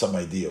have some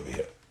idea over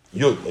here.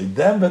 Yud, like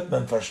dem wird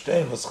man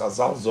verstehen, was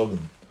Chazal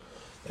sagen.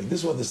 Like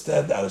this, we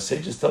understand. Our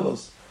sages tell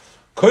us,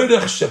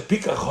 Korach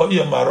shepikach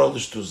hoya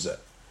marolish tuzeh.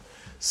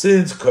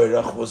 Since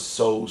Korach was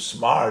so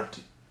smart,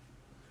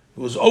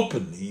 he was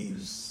open.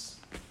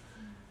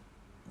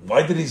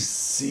 What did he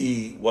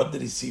see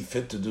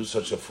fit to do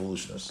such a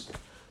foolishness?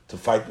 To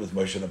fight with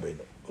Moshe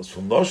Rabbeinu? Because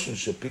from Loshen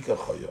shepikach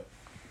hoya,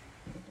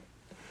 he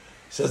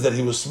says that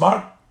he was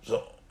smart.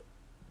 So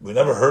we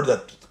never heard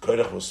that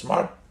Korach was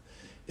smart.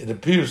 It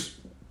appears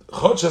we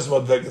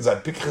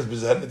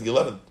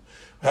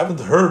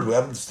haven't heard, we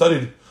haven't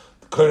studied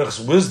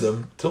Korach's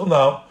wisdom till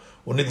now.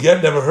 When it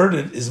yet never heard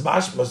it, is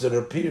mashmas, it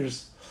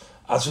appears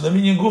as from the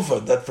minyan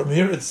gufa, that from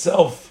here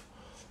itself,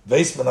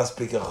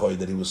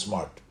 that he was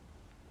smart.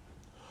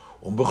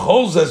 And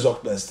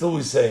still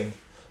we're saying,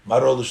 why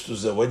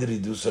did he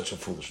do such a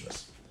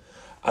foolishness?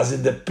 As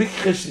in the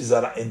pikhish is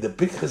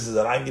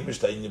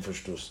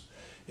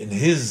in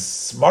his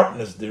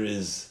smartness there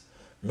is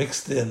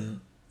mixed in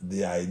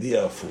the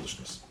idea of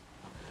foolishness.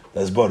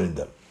 That's brought in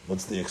them.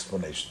 What's the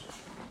explanation?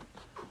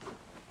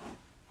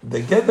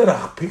 What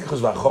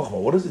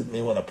does it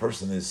mean when a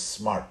person is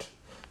smart?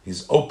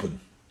 He's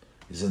open.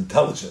 He's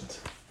intelligent.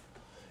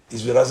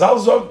 He's Virazal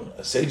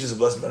Zog. Sages of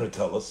blessed men who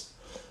tell us,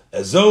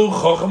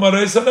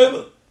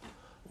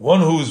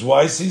 one who is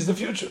wise sees the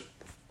future.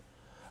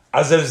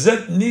 It's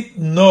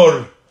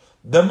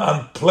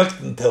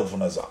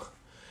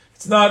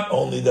not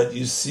only that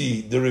you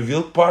see the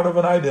revealed part of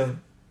an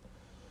item,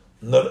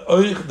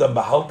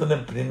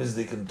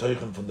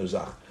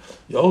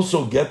 you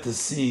also get to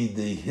see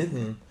the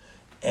hidden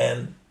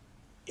and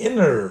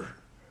inner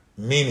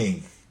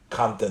meaning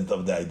content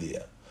of the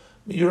idea.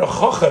 You're a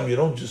chochem, you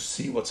don't just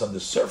see what's on the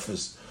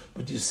surface,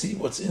 but you see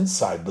what's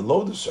inside,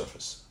 below the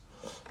surface.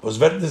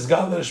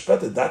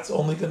 That's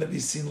only going to be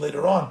seen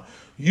later on.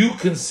 You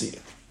can see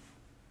it.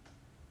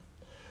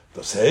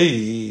 Das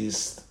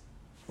heißt,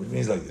 which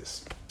means like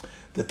this.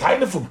 The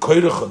time of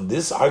Korach on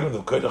this argument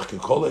of Korach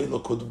Kekol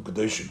Eilo Kudum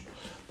Kedoshim,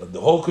 that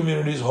the whole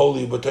community is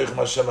holy, but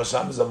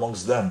Hashem is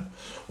amongst them.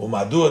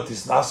 Why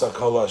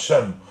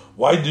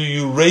do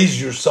you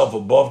raise yourself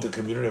above the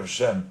community of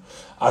Hashem?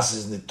 As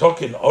is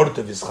nitokin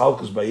ortev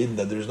ischalkus by Yidden,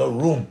 that there is no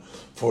room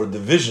for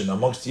division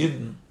amongst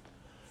Yidden,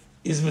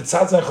 is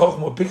mitzad zayin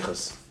chochma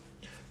pichas.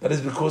 That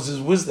is because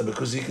his wisdom,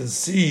 because he can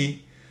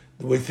see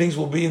the way things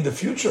will be in the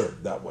future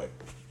that way.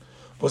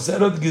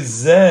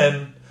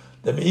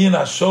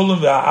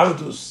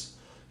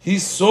 He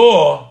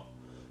saw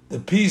the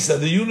peace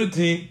and the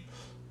unity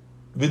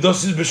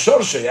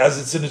as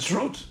it's in its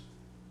root.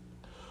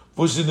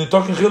 Where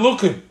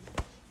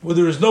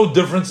there is no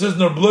differences,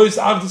 nor blois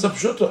agdus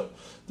apshuta.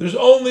 There's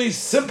only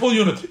simple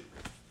unity.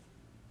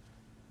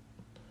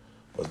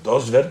 But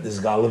those wird is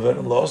galaver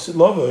and los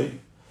lovei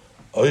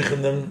euch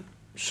in dem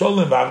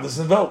sholem agdus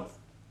in welt.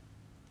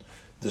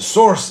 The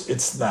source,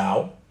 it's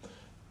now.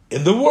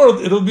 In the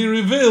world, it'll be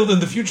revealed in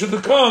the future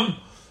to come.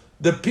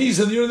 The peace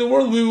and the unity of the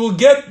world, we will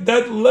get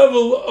that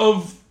level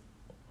of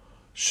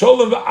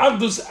sholem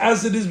agdus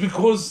as it is,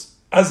 because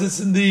as it's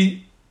in the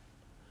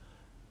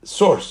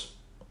source.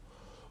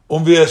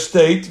 Wie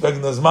steht,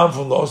 wegen das Mann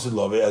von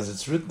Losilove, as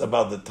it's written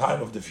about the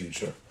time of the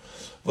future.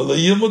 There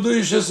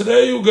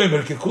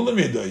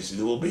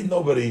will be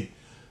nobody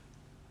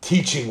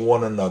teaching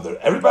one another.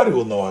 Everybody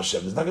will know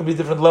Hashem. There's not going to be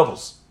different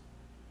levels.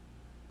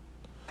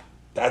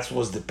 That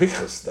was the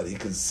pichas, that he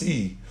could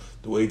see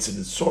the way it's in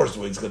its source, the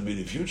way it's going to be in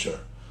the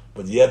future.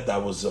 But yet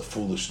that was a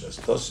foolishness.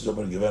 That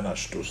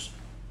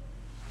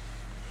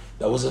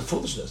was a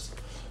foolishness.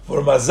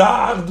 For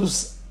Mazah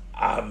Ardus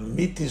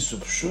Amiti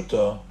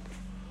Subshuta,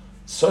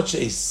 such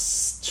a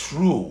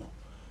true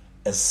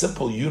and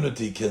simple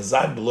unity can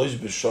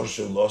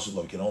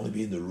only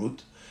be in the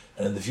root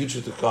and in the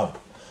future to come.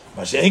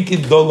 As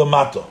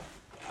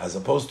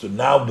opposed to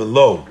now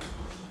below.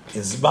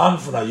 In Zman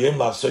from Hayom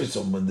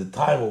La'asosom, when the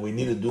time when we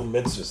need to do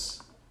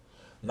mitzvahs,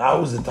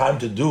 now is the time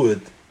to do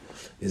it,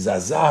 is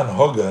Azah and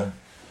Hoga,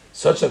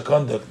 such a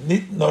conduct,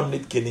 not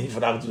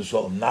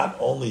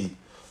only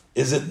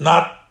is it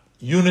not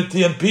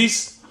unity and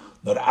peace,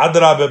 nor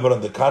adrabe, but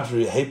on the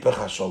contrary, heipech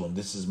hasholem.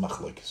 This is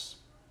machlokes.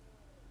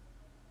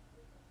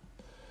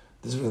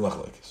 This is really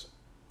machlokes.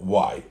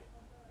 Why?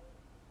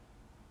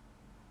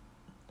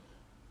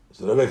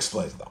 So the Rebbe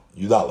explains now.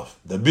 Yud Aleph,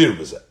 the bir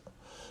b'zeh.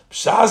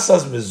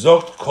 B'sha'asaz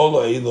mezogt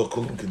kol ha'ilo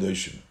kulum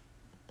kedoshim.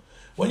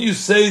 When you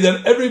say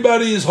that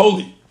everybody is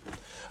holy,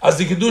 as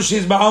the kedusha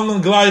is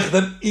ba'alman gleich,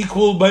 that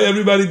equal by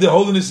everybody, the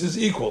holiness is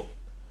equal.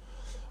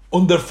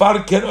 Und der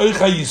Far ken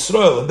oicha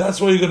Yisrael, and that's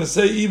why you're going to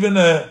say even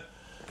a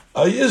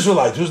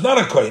Israelite who's not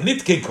a kohen,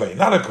 nit kein kohen,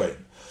 not a kohen.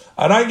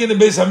 Arangin in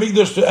Beis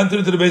Hamikdash, to enter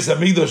into the Beis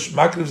Hamikdash,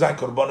 makriv zayin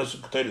korbanos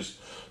and ketores,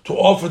 to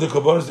offer the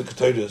korbanos and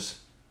ketores,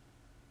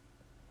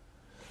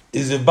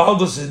 is if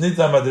Baldos is nit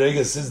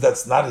madrega, since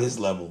that's not his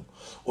level,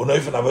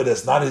 unoifen avodah,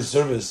 that's not his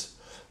service,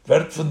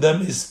 vert von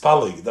them is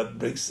spalig, that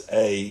brings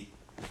a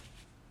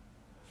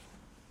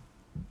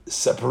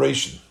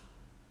separation.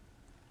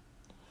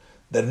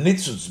 The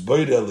nitzutz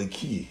boire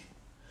eliki,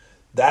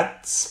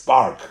 that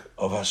spark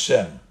of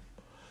Hashem,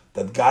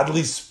 that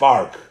godly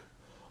spark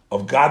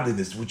of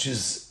godliness, which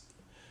is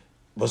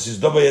was is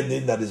doba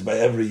yedin, that is by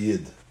every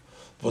yid,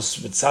 was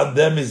mitzad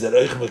them is that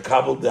oich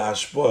mekabel de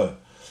hashpoah,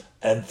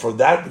 and for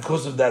that,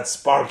 because of that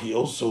spark, he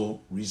also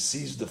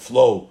receives the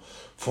flow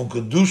from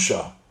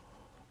kedusha,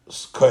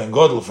 Kohen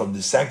Gadol, from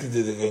the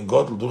sanctity of the Kohen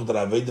Gadol, durch der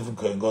Aveda from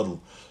Kohen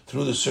Gadol,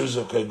 through the service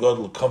of Kohen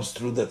Gadol, comes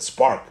through that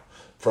spark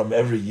from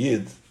every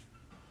yid.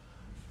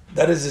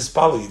 That is his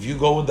pali. If you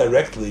go in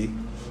directly,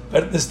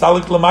 that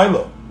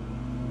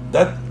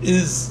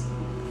is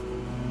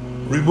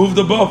removed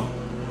above.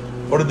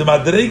 For the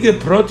madrege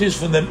protis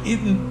from them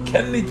eden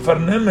can not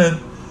vernehmen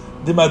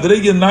the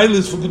madrege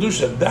nailis for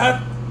kedusha.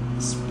 That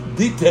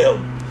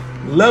detailed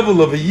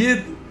level of a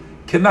yid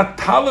cannot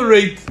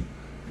tolerate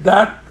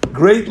that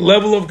great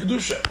level of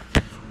kedusha.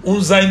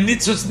 Und sein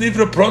nitzutz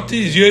nivra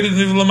proti is yered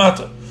nivra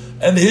lamata,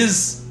 and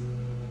his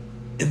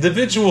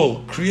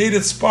individual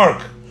created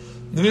spark,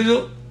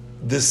 individual,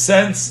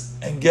 descends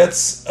and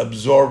gets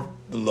absorbed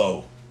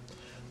below.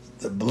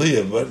 The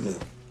belief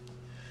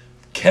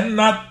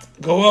cannot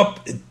go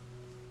up. It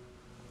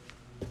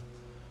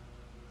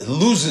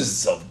loses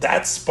itself.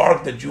 That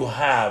spark that you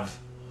have,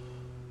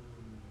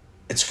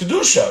 it's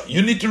kedusha.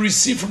 You need to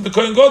receive from the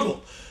Kohen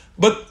Gadol.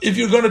 But if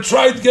you're going to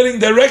try it getting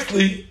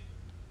directly,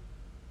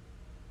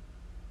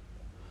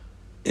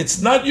 it's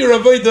not your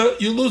avodah.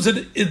 You lose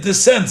it. It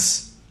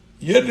descends.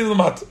 Similar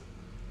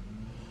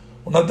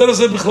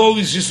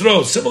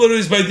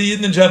is by the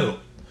Yidden in general.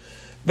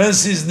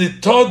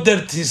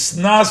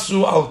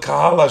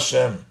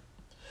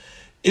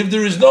 If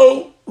there is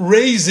no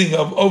raising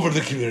of over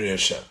the community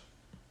Hashem,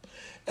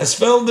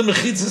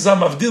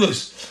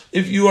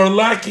 if you are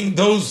lacking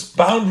those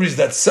boundaries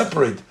that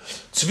separate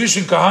between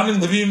the Kohen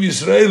and Levin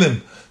Yisraelim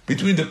and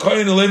between the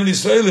Kohen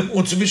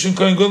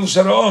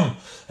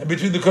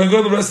Gadol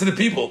and the rest of the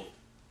people,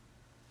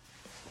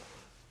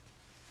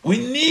 we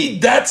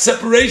need that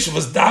separation.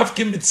 Was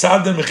davkim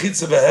mitzad der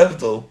mechitza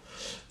vehevdel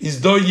is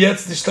do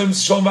jetzt the shleim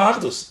shalom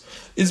v'achdus.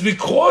 It's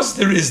because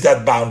there is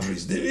that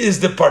boundaries, there is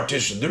the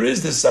partition, there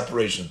is this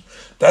separation.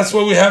 That's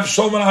why we have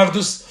shalom and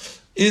achdus,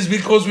 is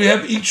because we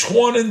have each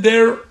one in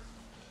their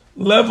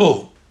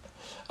level.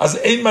 As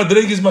ein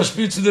madreg is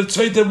mashpil to the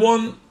zweite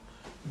one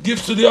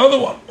gives to the other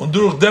one. Und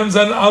durch dem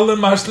sein alle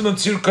mashlim and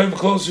tzir kaim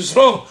v'klos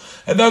Yisrael.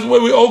 And that's why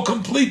we all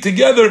complete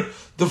together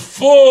the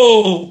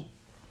full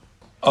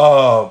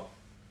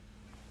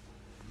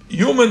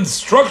human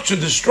structure,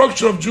 the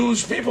structure of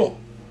Jewish people.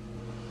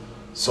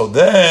 So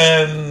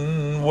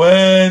then,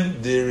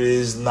 when there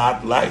is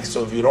not like,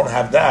 so if you don't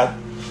have that,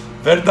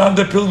 that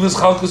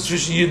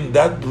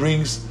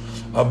brings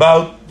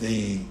about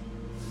the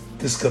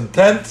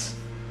discontent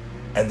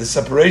and the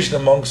separation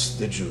amongst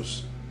the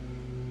Jews.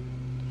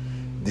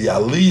 The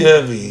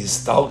Aliyah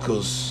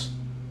v'histalkus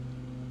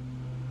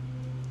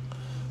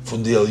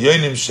von die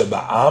Elyonim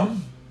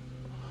sheba'am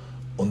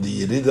und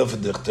die Yerida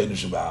von der Chteinim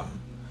sheba'am.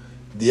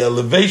 The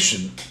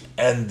elevation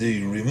and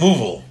the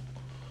removal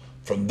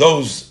from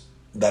those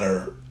that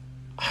are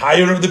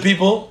higher of the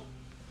people,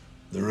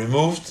 they're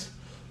removed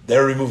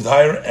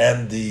higher,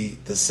 and the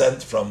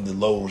descent from the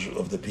lower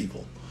of the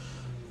people.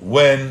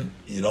 When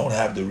you don't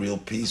have the real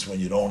peace, when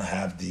you don't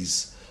have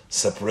these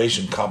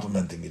separation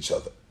complementing each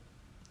other.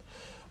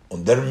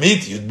 Und der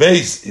mit Yud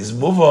Beis is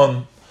move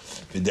on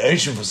with the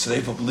ancient for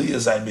Sreif of Liyah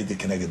Zayin mit the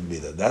connected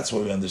Mida. That's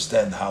where we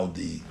understand how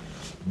the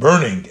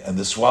burning and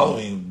the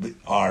swallowing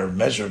are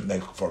measured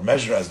for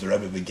measure as the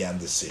Rebbe began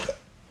the Sikha.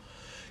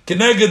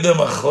 Keneged the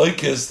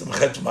Machloikis, the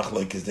Mechet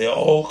Machloikis, they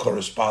all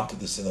correspond to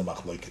the sin of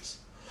Machloikis.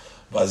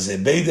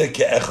 Vazebeide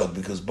ke'echad,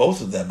 because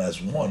both of them as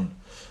one,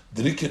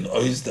 Drikin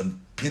oiz dem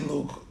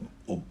pilug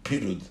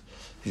upirud,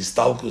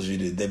 histalkus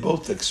virid, they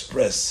both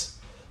express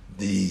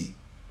the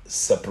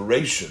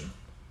separation,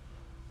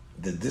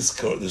 the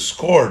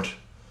discord,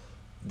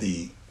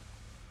 the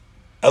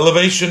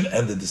elevation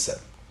and the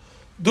descent.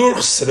 Durch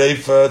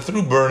Sreifa,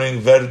 through burning,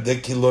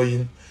 verde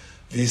kiloin,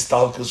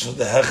 vistalkus von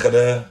der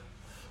Hechere,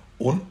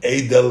 un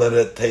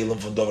edelere teilen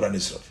von Dovran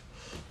Israel.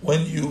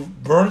 When you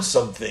burn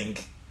something,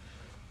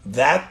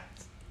 that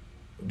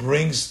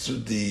brings to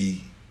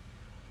the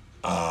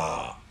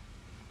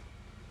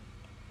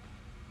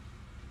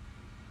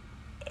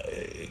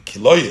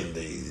kiloin,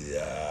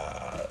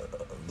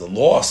 the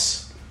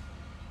loss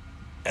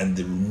and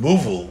the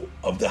removal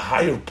of the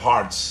higher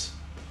parts,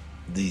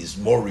 these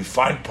more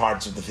refined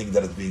parts of the thing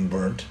that is being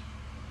burnt.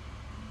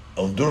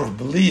 On Durch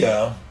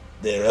Belia,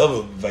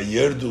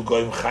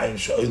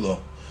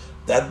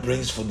 that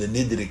brings from the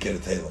Nidriker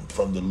Telem,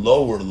 from the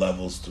lower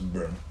levels to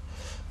burn.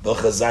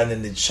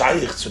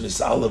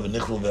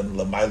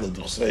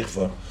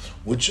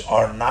 Which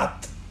are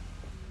not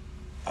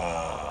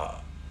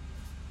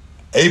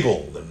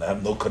able, and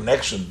have no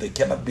connection, they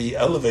cannot be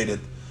elevated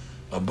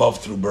above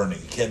through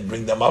burning. You can't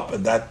bring them up,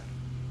 and that.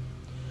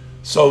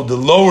 So the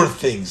lower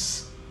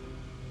things,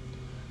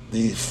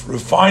 the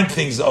refined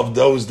things of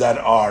those that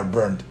are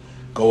burned,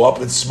 go up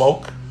in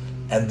smoke,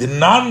 and the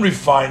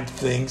non-refined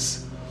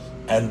things,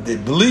 and the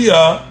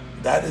Belia,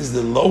 that is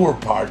the lower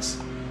parts,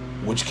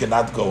 which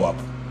cannot go up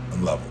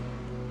in level.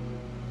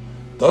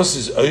 Das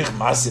is euch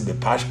masim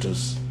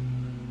bepashtus,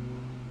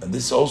 and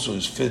this also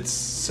fits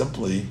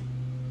simply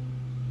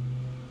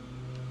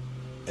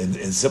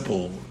in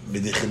simple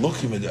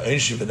midichilukim and the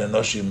einshim and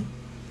anoshim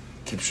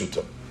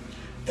kipshutam,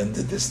 and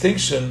the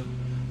distinction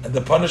and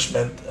the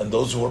punishment and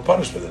those who were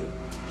punished with it.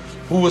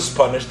 Who was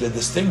punished? The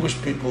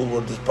distinguished people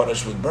were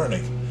punished with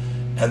burning,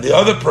 and the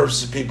other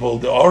people,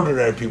 the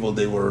ordinary people,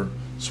 they were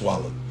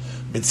swallowed.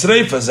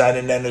 Mitzreifa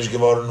seinen nenish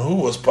geworden, who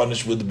was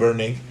punished with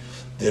burning?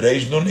 The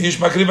Reish Nun Ish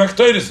Makriv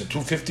HaKtoiris, the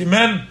 250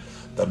 men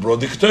that brought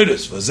the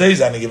Ktoiris. Vazei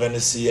seine gewenne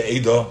Siya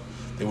Eido,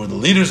 they were the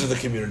leaders of the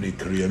community.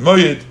 Kriya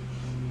Moyed,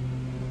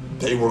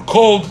 they were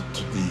called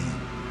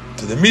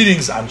to the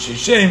meetings. Anshe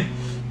Shem,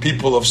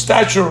 people of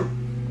stature.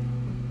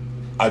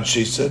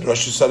 Anshe said,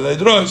 Rosh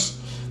Sanhedros,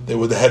 they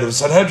were the head of the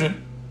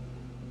Sanhedrin.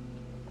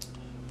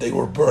 They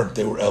were burnt,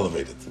 they were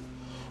elevated.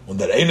 When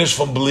that Einish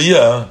from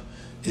Belia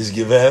is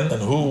given,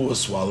 and who was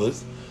swallowed?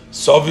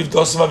 Soviv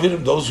Dosav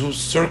Avirim, those who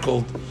stood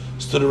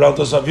around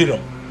Dosav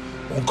Avirim.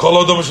 With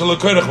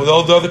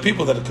all the other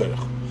people that are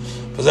Koirach.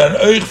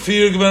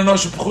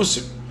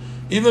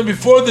 Even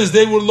before this,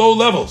 they were low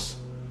levels.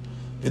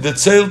 It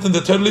sailed in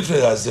the third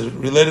Lifnei, as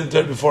related in the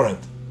third beforehand.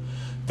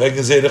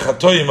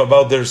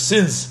 About their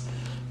sins,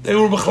 they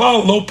were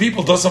low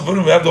people. Dosav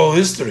Avirim, we have the whole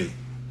history.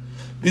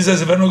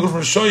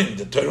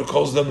 The Torah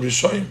calls them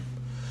Rishoyim.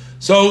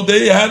 So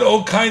they had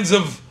all kinds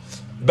of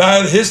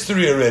bad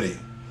history already.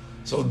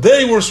 So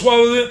they were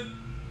swallowed in.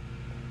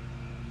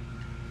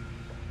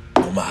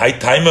 High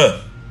timer.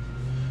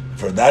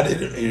 For that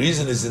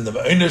reason is in the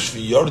Einish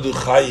v'Yordu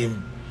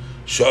Chaim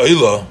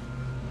Sha'ila.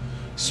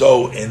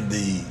 So in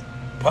the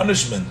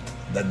punishment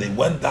that they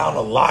went down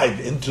alive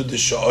into the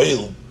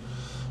Sha'il,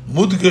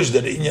 Mudgash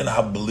der Inyan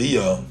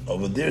HaBelia,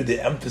 over there the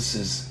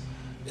emphasis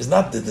is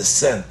not the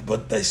descent,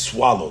 but they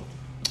swallowed.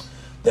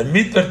 The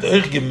mitert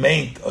euch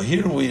gemeint,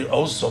 here we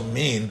also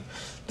mean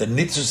the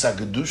Nitzus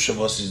HaKedusha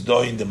was is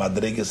doing the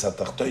Madreges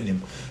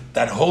HaTachtoinim,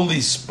 that holy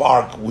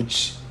spark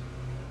which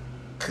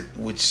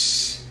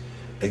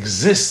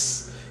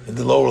exists in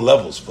the lower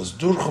levels, was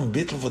durchum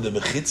bittel for the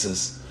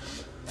mechitzes,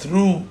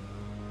 through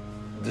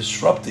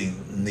disrupting,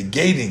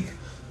 negating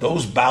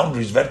those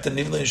boundaries, verte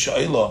nivle in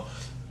Sha'ila,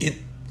 it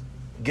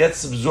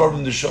gets absorbed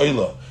in the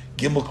Sha'ila,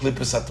 Gimel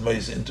Klippes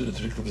Hatmeis, into the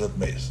 3 Klippes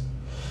Hatmeis.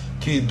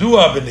 Ki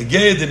yidua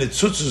v'negei the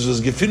Nitzutzes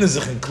was gefinnen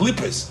sich in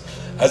Klippes,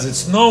 as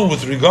it's known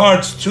with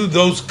regards to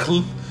those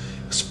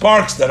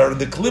sparks that are in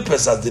the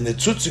Klippes, as the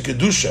Nitzutzi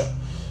Kedusha,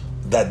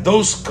 that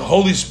those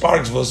holy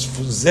sparks was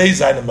Funzei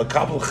Zayin and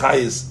Makabel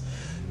Chayis,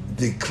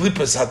 the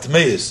Klippes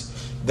Hatmeis,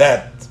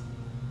 that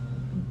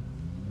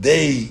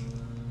they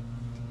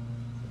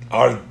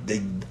are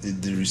the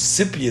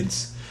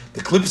recipients, the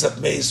Klippes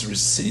Hatmeis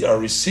are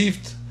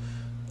received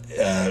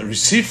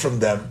from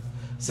them.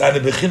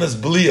 Zayin Bechinas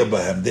Belia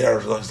Bahem, they are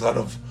kind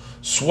of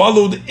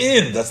swallowed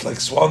in. That's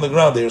like swallowing the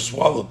ground. They are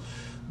swallowed.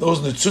 Those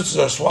nitzutzes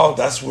are swallowed.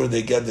 That's where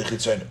they get the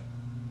chitzonim.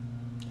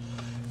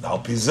 Now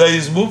Pizay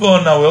is move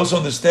on. Now we also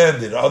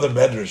understand there are other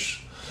medrash,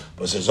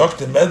 but says the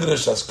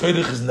medrash as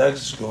koidich is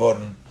next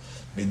geworden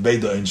mit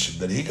beide einshim,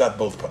 that he got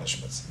both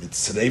punishments, mit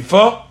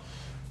sreifa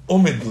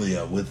umit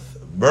blia, with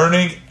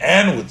burning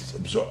and with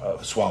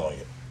swallowing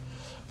it.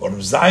 But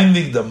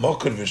zaynig the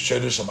moker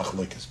v'sherish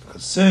hamachloikes,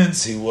 because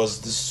since he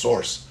was the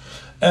source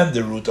and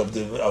the root of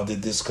the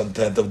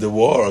discontent of the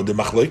war, of the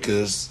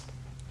machloikes,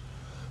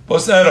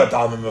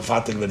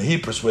 when he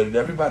persuaded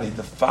everybody,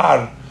 the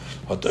far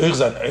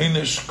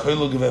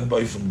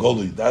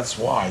that's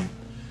why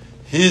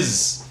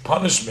his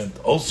punishment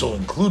also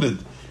included,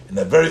 in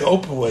a very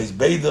open way,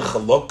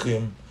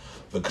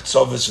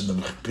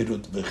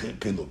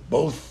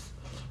 both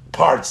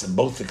parts and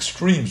both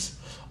extremes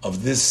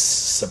of this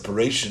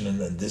separation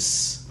and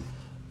this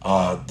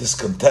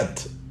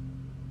discontent.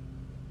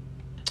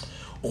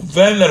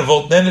 Had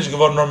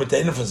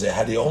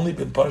he only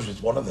been punished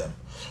with one of them,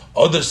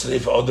 other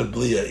sreifa, other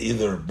blia,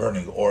 either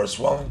burning or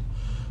swallowing,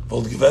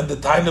 that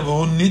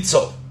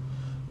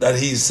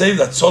he is saved,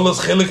 that solas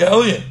chelik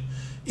elyon,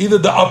 either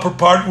the upper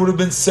part would have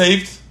been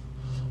saved,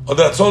 or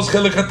that solas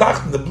chelik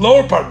hatachten, the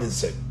lower part been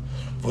saved.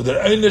 For the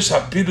einish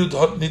hapirut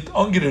hot nit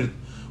angerid,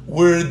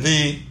 where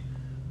the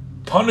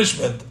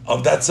punishment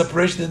of that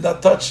separation did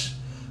not touch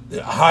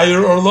the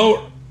higher or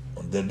lower.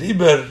 And the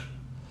riber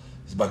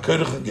is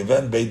bakoirich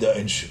given beide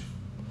einshim.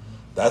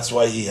 That's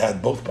why he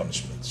had both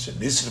punishments.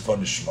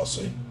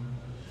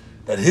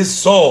 That his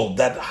soul,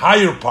 that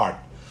higher part,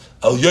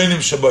 El Yonim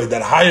Shaboy,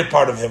 that higher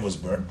part of him was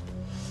burned.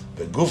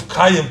 But Guf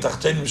Kayim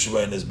Tachtenim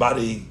Shaboy, and his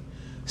body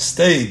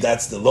stayed,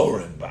 that's the lower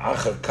end.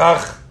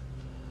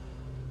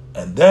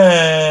 And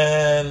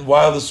then,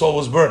 while the soul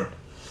was burned,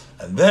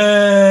 and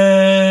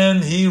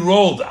then he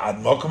rolled Ad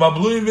Mokum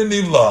HaBluim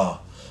V'Nivla,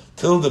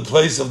 till the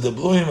place of the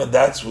Bluim, and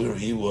that's where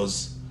he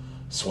was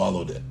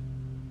swallowed in.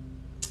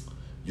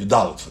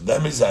 Yudalit. For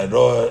them is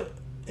Ayroh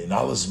in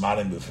alles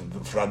Manim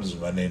B'Frabz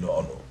V'Manenu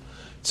Onu.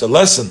 It's a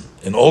lesson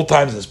in all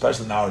times,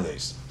 especially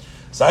nowadays.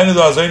 That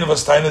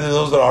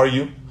those that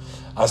argue,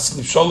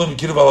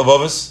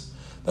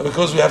 that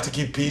because we have to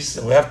keep peace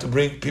and we have to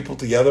bring people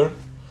together,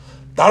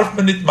 we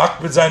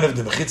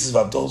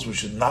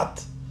should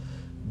not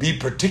be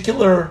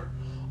particular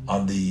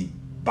on the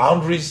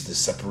boundaries, the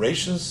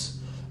separations,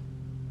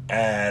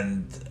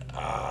 and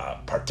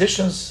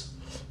partitions,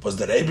 was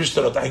the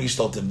Eibishter hat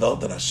eingestellt in Welt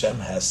that Hashem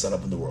has set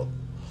up in the world.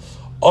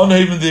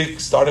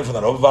 Starting from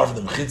the Robavar,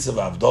 from the Mechitza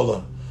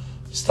v'Avdolah,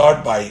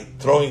 start by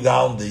throwing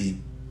down the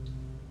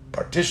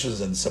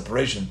partitions and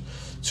separation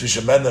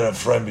between men and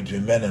Ephraim,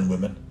 between men and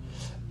women.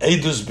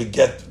 Eidus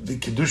beget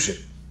v'kedushin,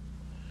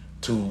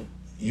 to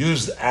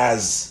use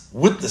as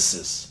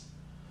witnesses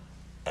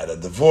at a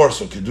divorce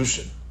or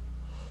kedushin.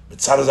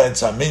 Mitzad zayin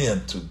to a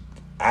minyan, to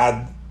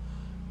add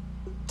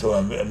to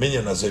a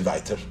minyan as a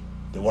weiter.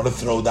 They want to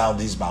throw down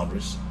these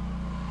boundaries.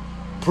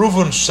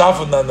 Proven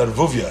shavun and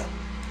nervuvia,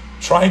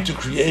 trying to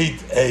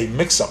create a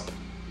mix-up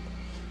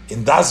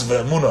in das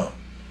ve'emunah,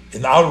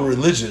 in our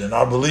religion, in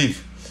our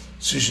belief,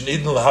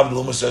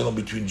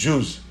 between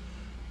Jews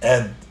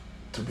and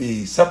to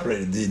be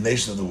separated, the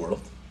nation of the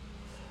world.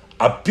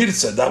 A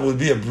pirza, that would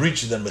be a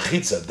breach in the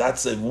mechitza.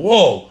 That's a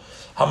wall.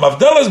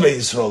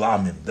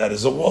 That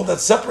is a wall that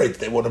separates.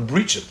 They want to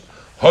breach it.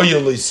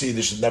 See,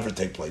 this should never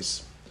take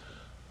place.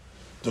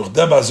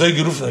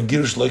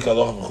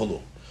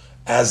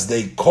 As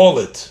they call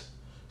it,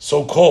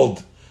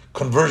 so-called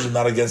conversion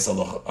not against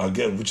Allah,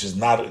 which is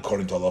not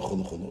according to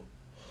Allah.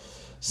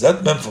 So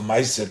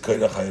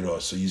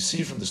you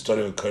see from the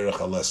story of Korach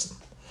a lesson.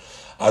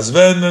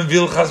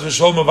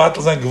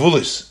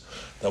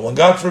 That when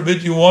God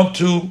forbid you want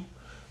to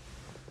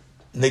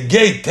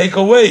negate, take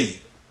away,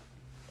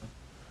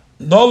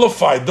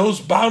 nullify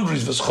those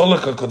boundaries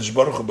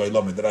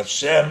that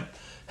Hashem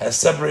has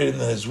separated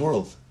in His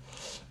world,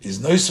 is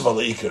noisav al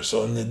ikar.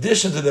 So in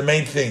addition to the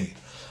main thing,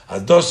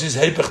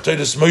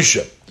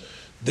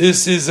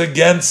 this is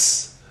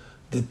against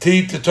the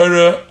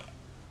Torah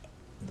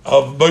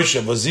of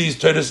Moshe, Vazi's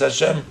Torah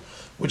Hashem,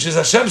 which is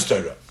Hashem's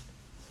Torah.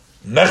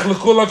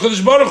 Nechlekul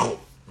HaKadosh Baruch Hu.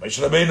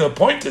 Moshe Rabbeinu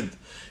appointed.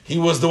 He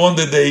was the one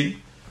that they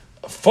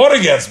fought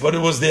against, but it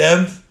was the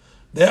end.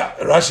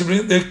 Rashi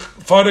brings, they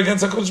fought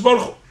against HaKadosh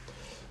Baruch Hu.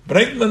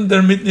 Bringt man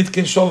damit nit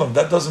kein Shalom.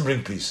 That doesn't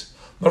bring peace.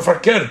 Nor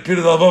verkehrt,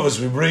 Pirid al-Vavas,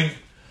 we bring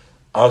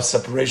our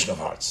separation of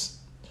hearts.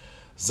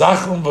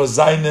 Sachen, was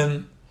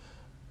seinen,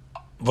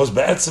 was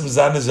be'etzem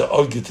seine ze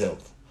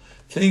aufgeteilt.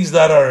 Things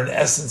that are in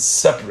essence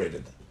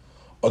separated.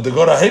 Or the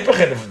Gora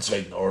Hepachene from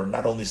Zweiten, or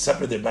not only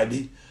separate, they might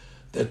be,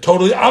 they're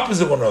totally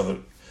opposite one another.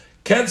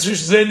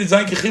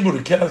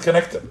 You cannot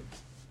connect them.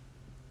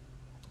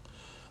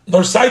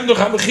 Nor Seiten noch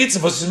am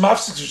Chitze, was is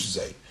mafsik to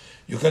say.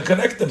 You can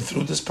connect them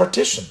through this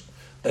partition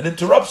that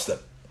interrupts them.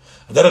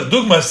 That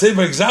Dugma, say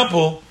for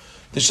example,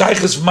 the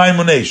Shaykhs of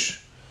Maimonesh.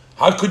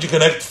 How could you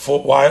connect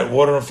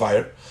water and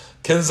fire?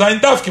 Can sein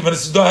dafke when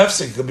it's do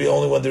hefsek. It could be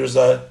only when there's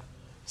a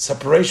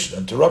separation,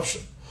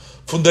 interruption.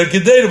 From der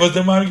Gedere, was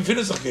der Maim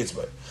gefindet sich geht's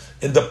bei.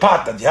 In the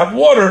pot that you have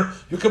water,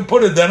 you can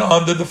put it then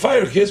under the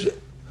fire.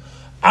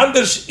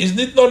 Anders is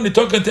not nur nicht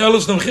talking to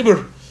Elus no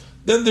Chibur.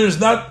 Then there's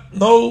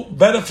no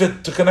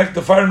benefit to connect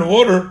the fire and the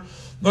water.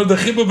 Nor the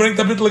Chibur brings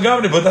a bit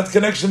legamni, but that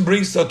connection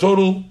brings a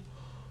total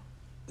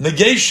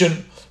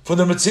negation for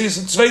the Metzias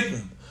and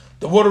Zweiten.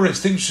 The water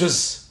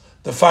extinguishes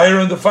the fire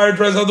and the fire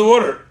dries out the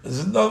water.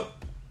 Is it not?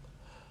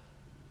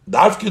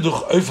 Darf je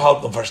durch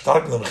aufhalten und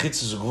verstärken den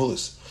Chitze so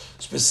gewulis.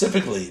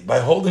 Specifically, by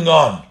holding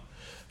on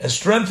and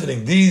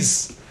strengthening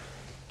these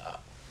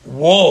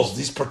walls,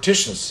 these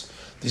partitions,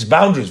 these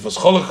boundaries, which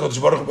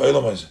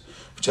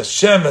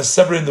Hashem has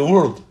separated the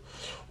world.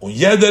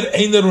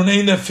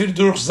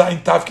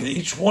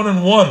 Each one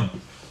and one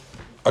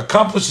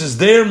accomplishes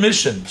their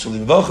mission,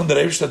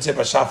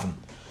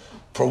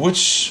 for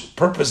which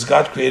purpose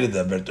God created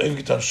them.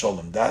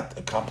 That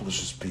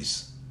accomplishes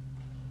peace.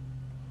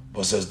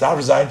 But says that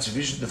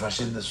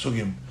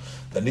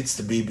needs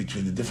to be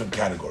between the different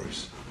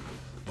categories.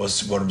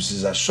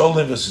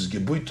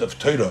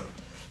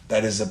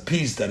 That is a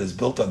peace that is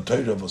built on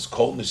Torah, was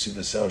called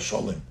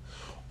Sholim.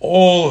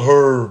 All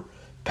her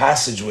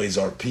passageways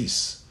are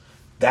peace.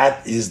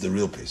 That is the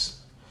real peace.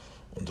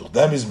 And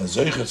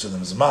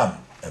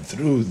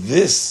through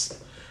this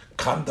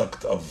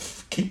conduct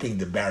of keeping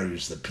the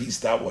barriers, the peace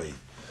that way,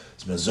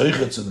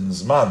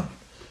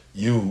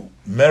 you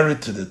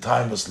merit to the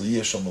time of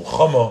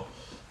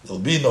There'll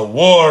be no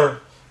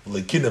war,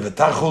 V'leikina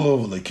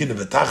v'tachulu, v'leikina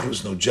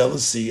v'tachrus, no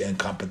jealousy and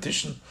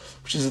competition,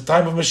 which is the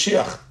time of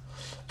Mashiach.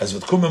 As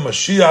with Kumen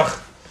Mashiach,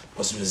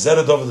 was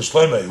Mizera David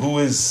Shlomo, who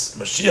is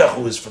Mashiach,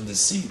 who is from the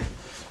seed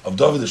of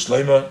David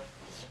Shlomo,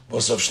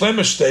 was of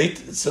Shlomo state,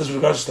 it says with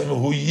regard to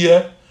Shlomo, hu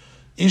yeh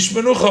ish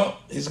menucha,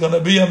 he's going to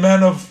be a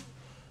man of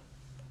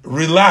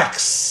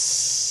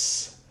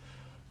relax.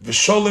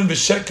 V'sholim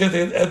v'sheket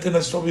etin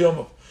esrov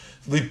yomov.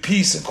 The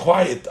peace and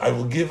quiet I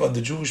will give on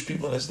the Jewish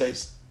people in his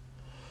days.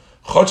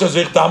 The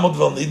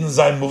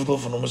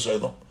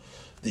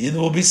Yidden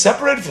will be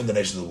separated from the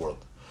nations of the world.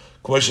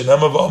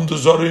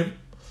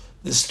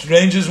 The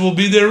strangers will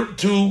be there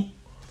to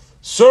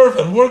serve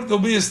and work. There'll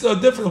be a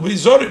different, there'll be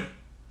Zorim.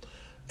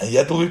 And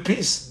yet there will be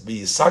peace.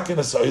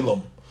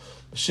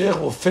 Mashiach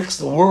will fix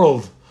the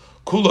world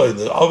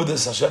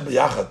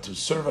to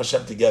serve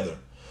Hashem together.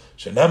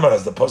 As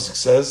the Pasuk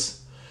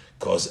says,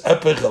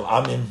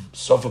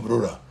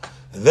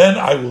 then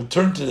I will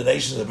turn to the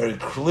nations in a very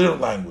clear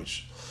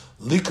language.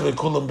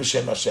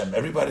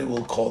 Everybody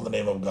will call the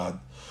name of God.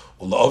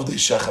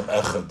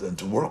 And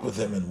to work with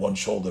him in one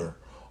shoulder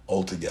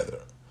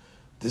altogether.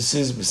 This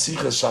is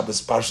Mesichas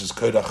Shabbos Parshas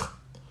Koirach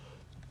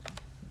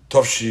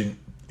Tovshin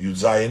Yud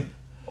Zayin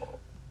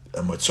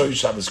and Motzoi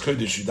Shabbos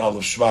Kodesh Yud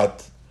Aleph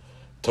Shvat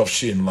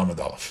Tovshin Lamed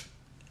Aleph.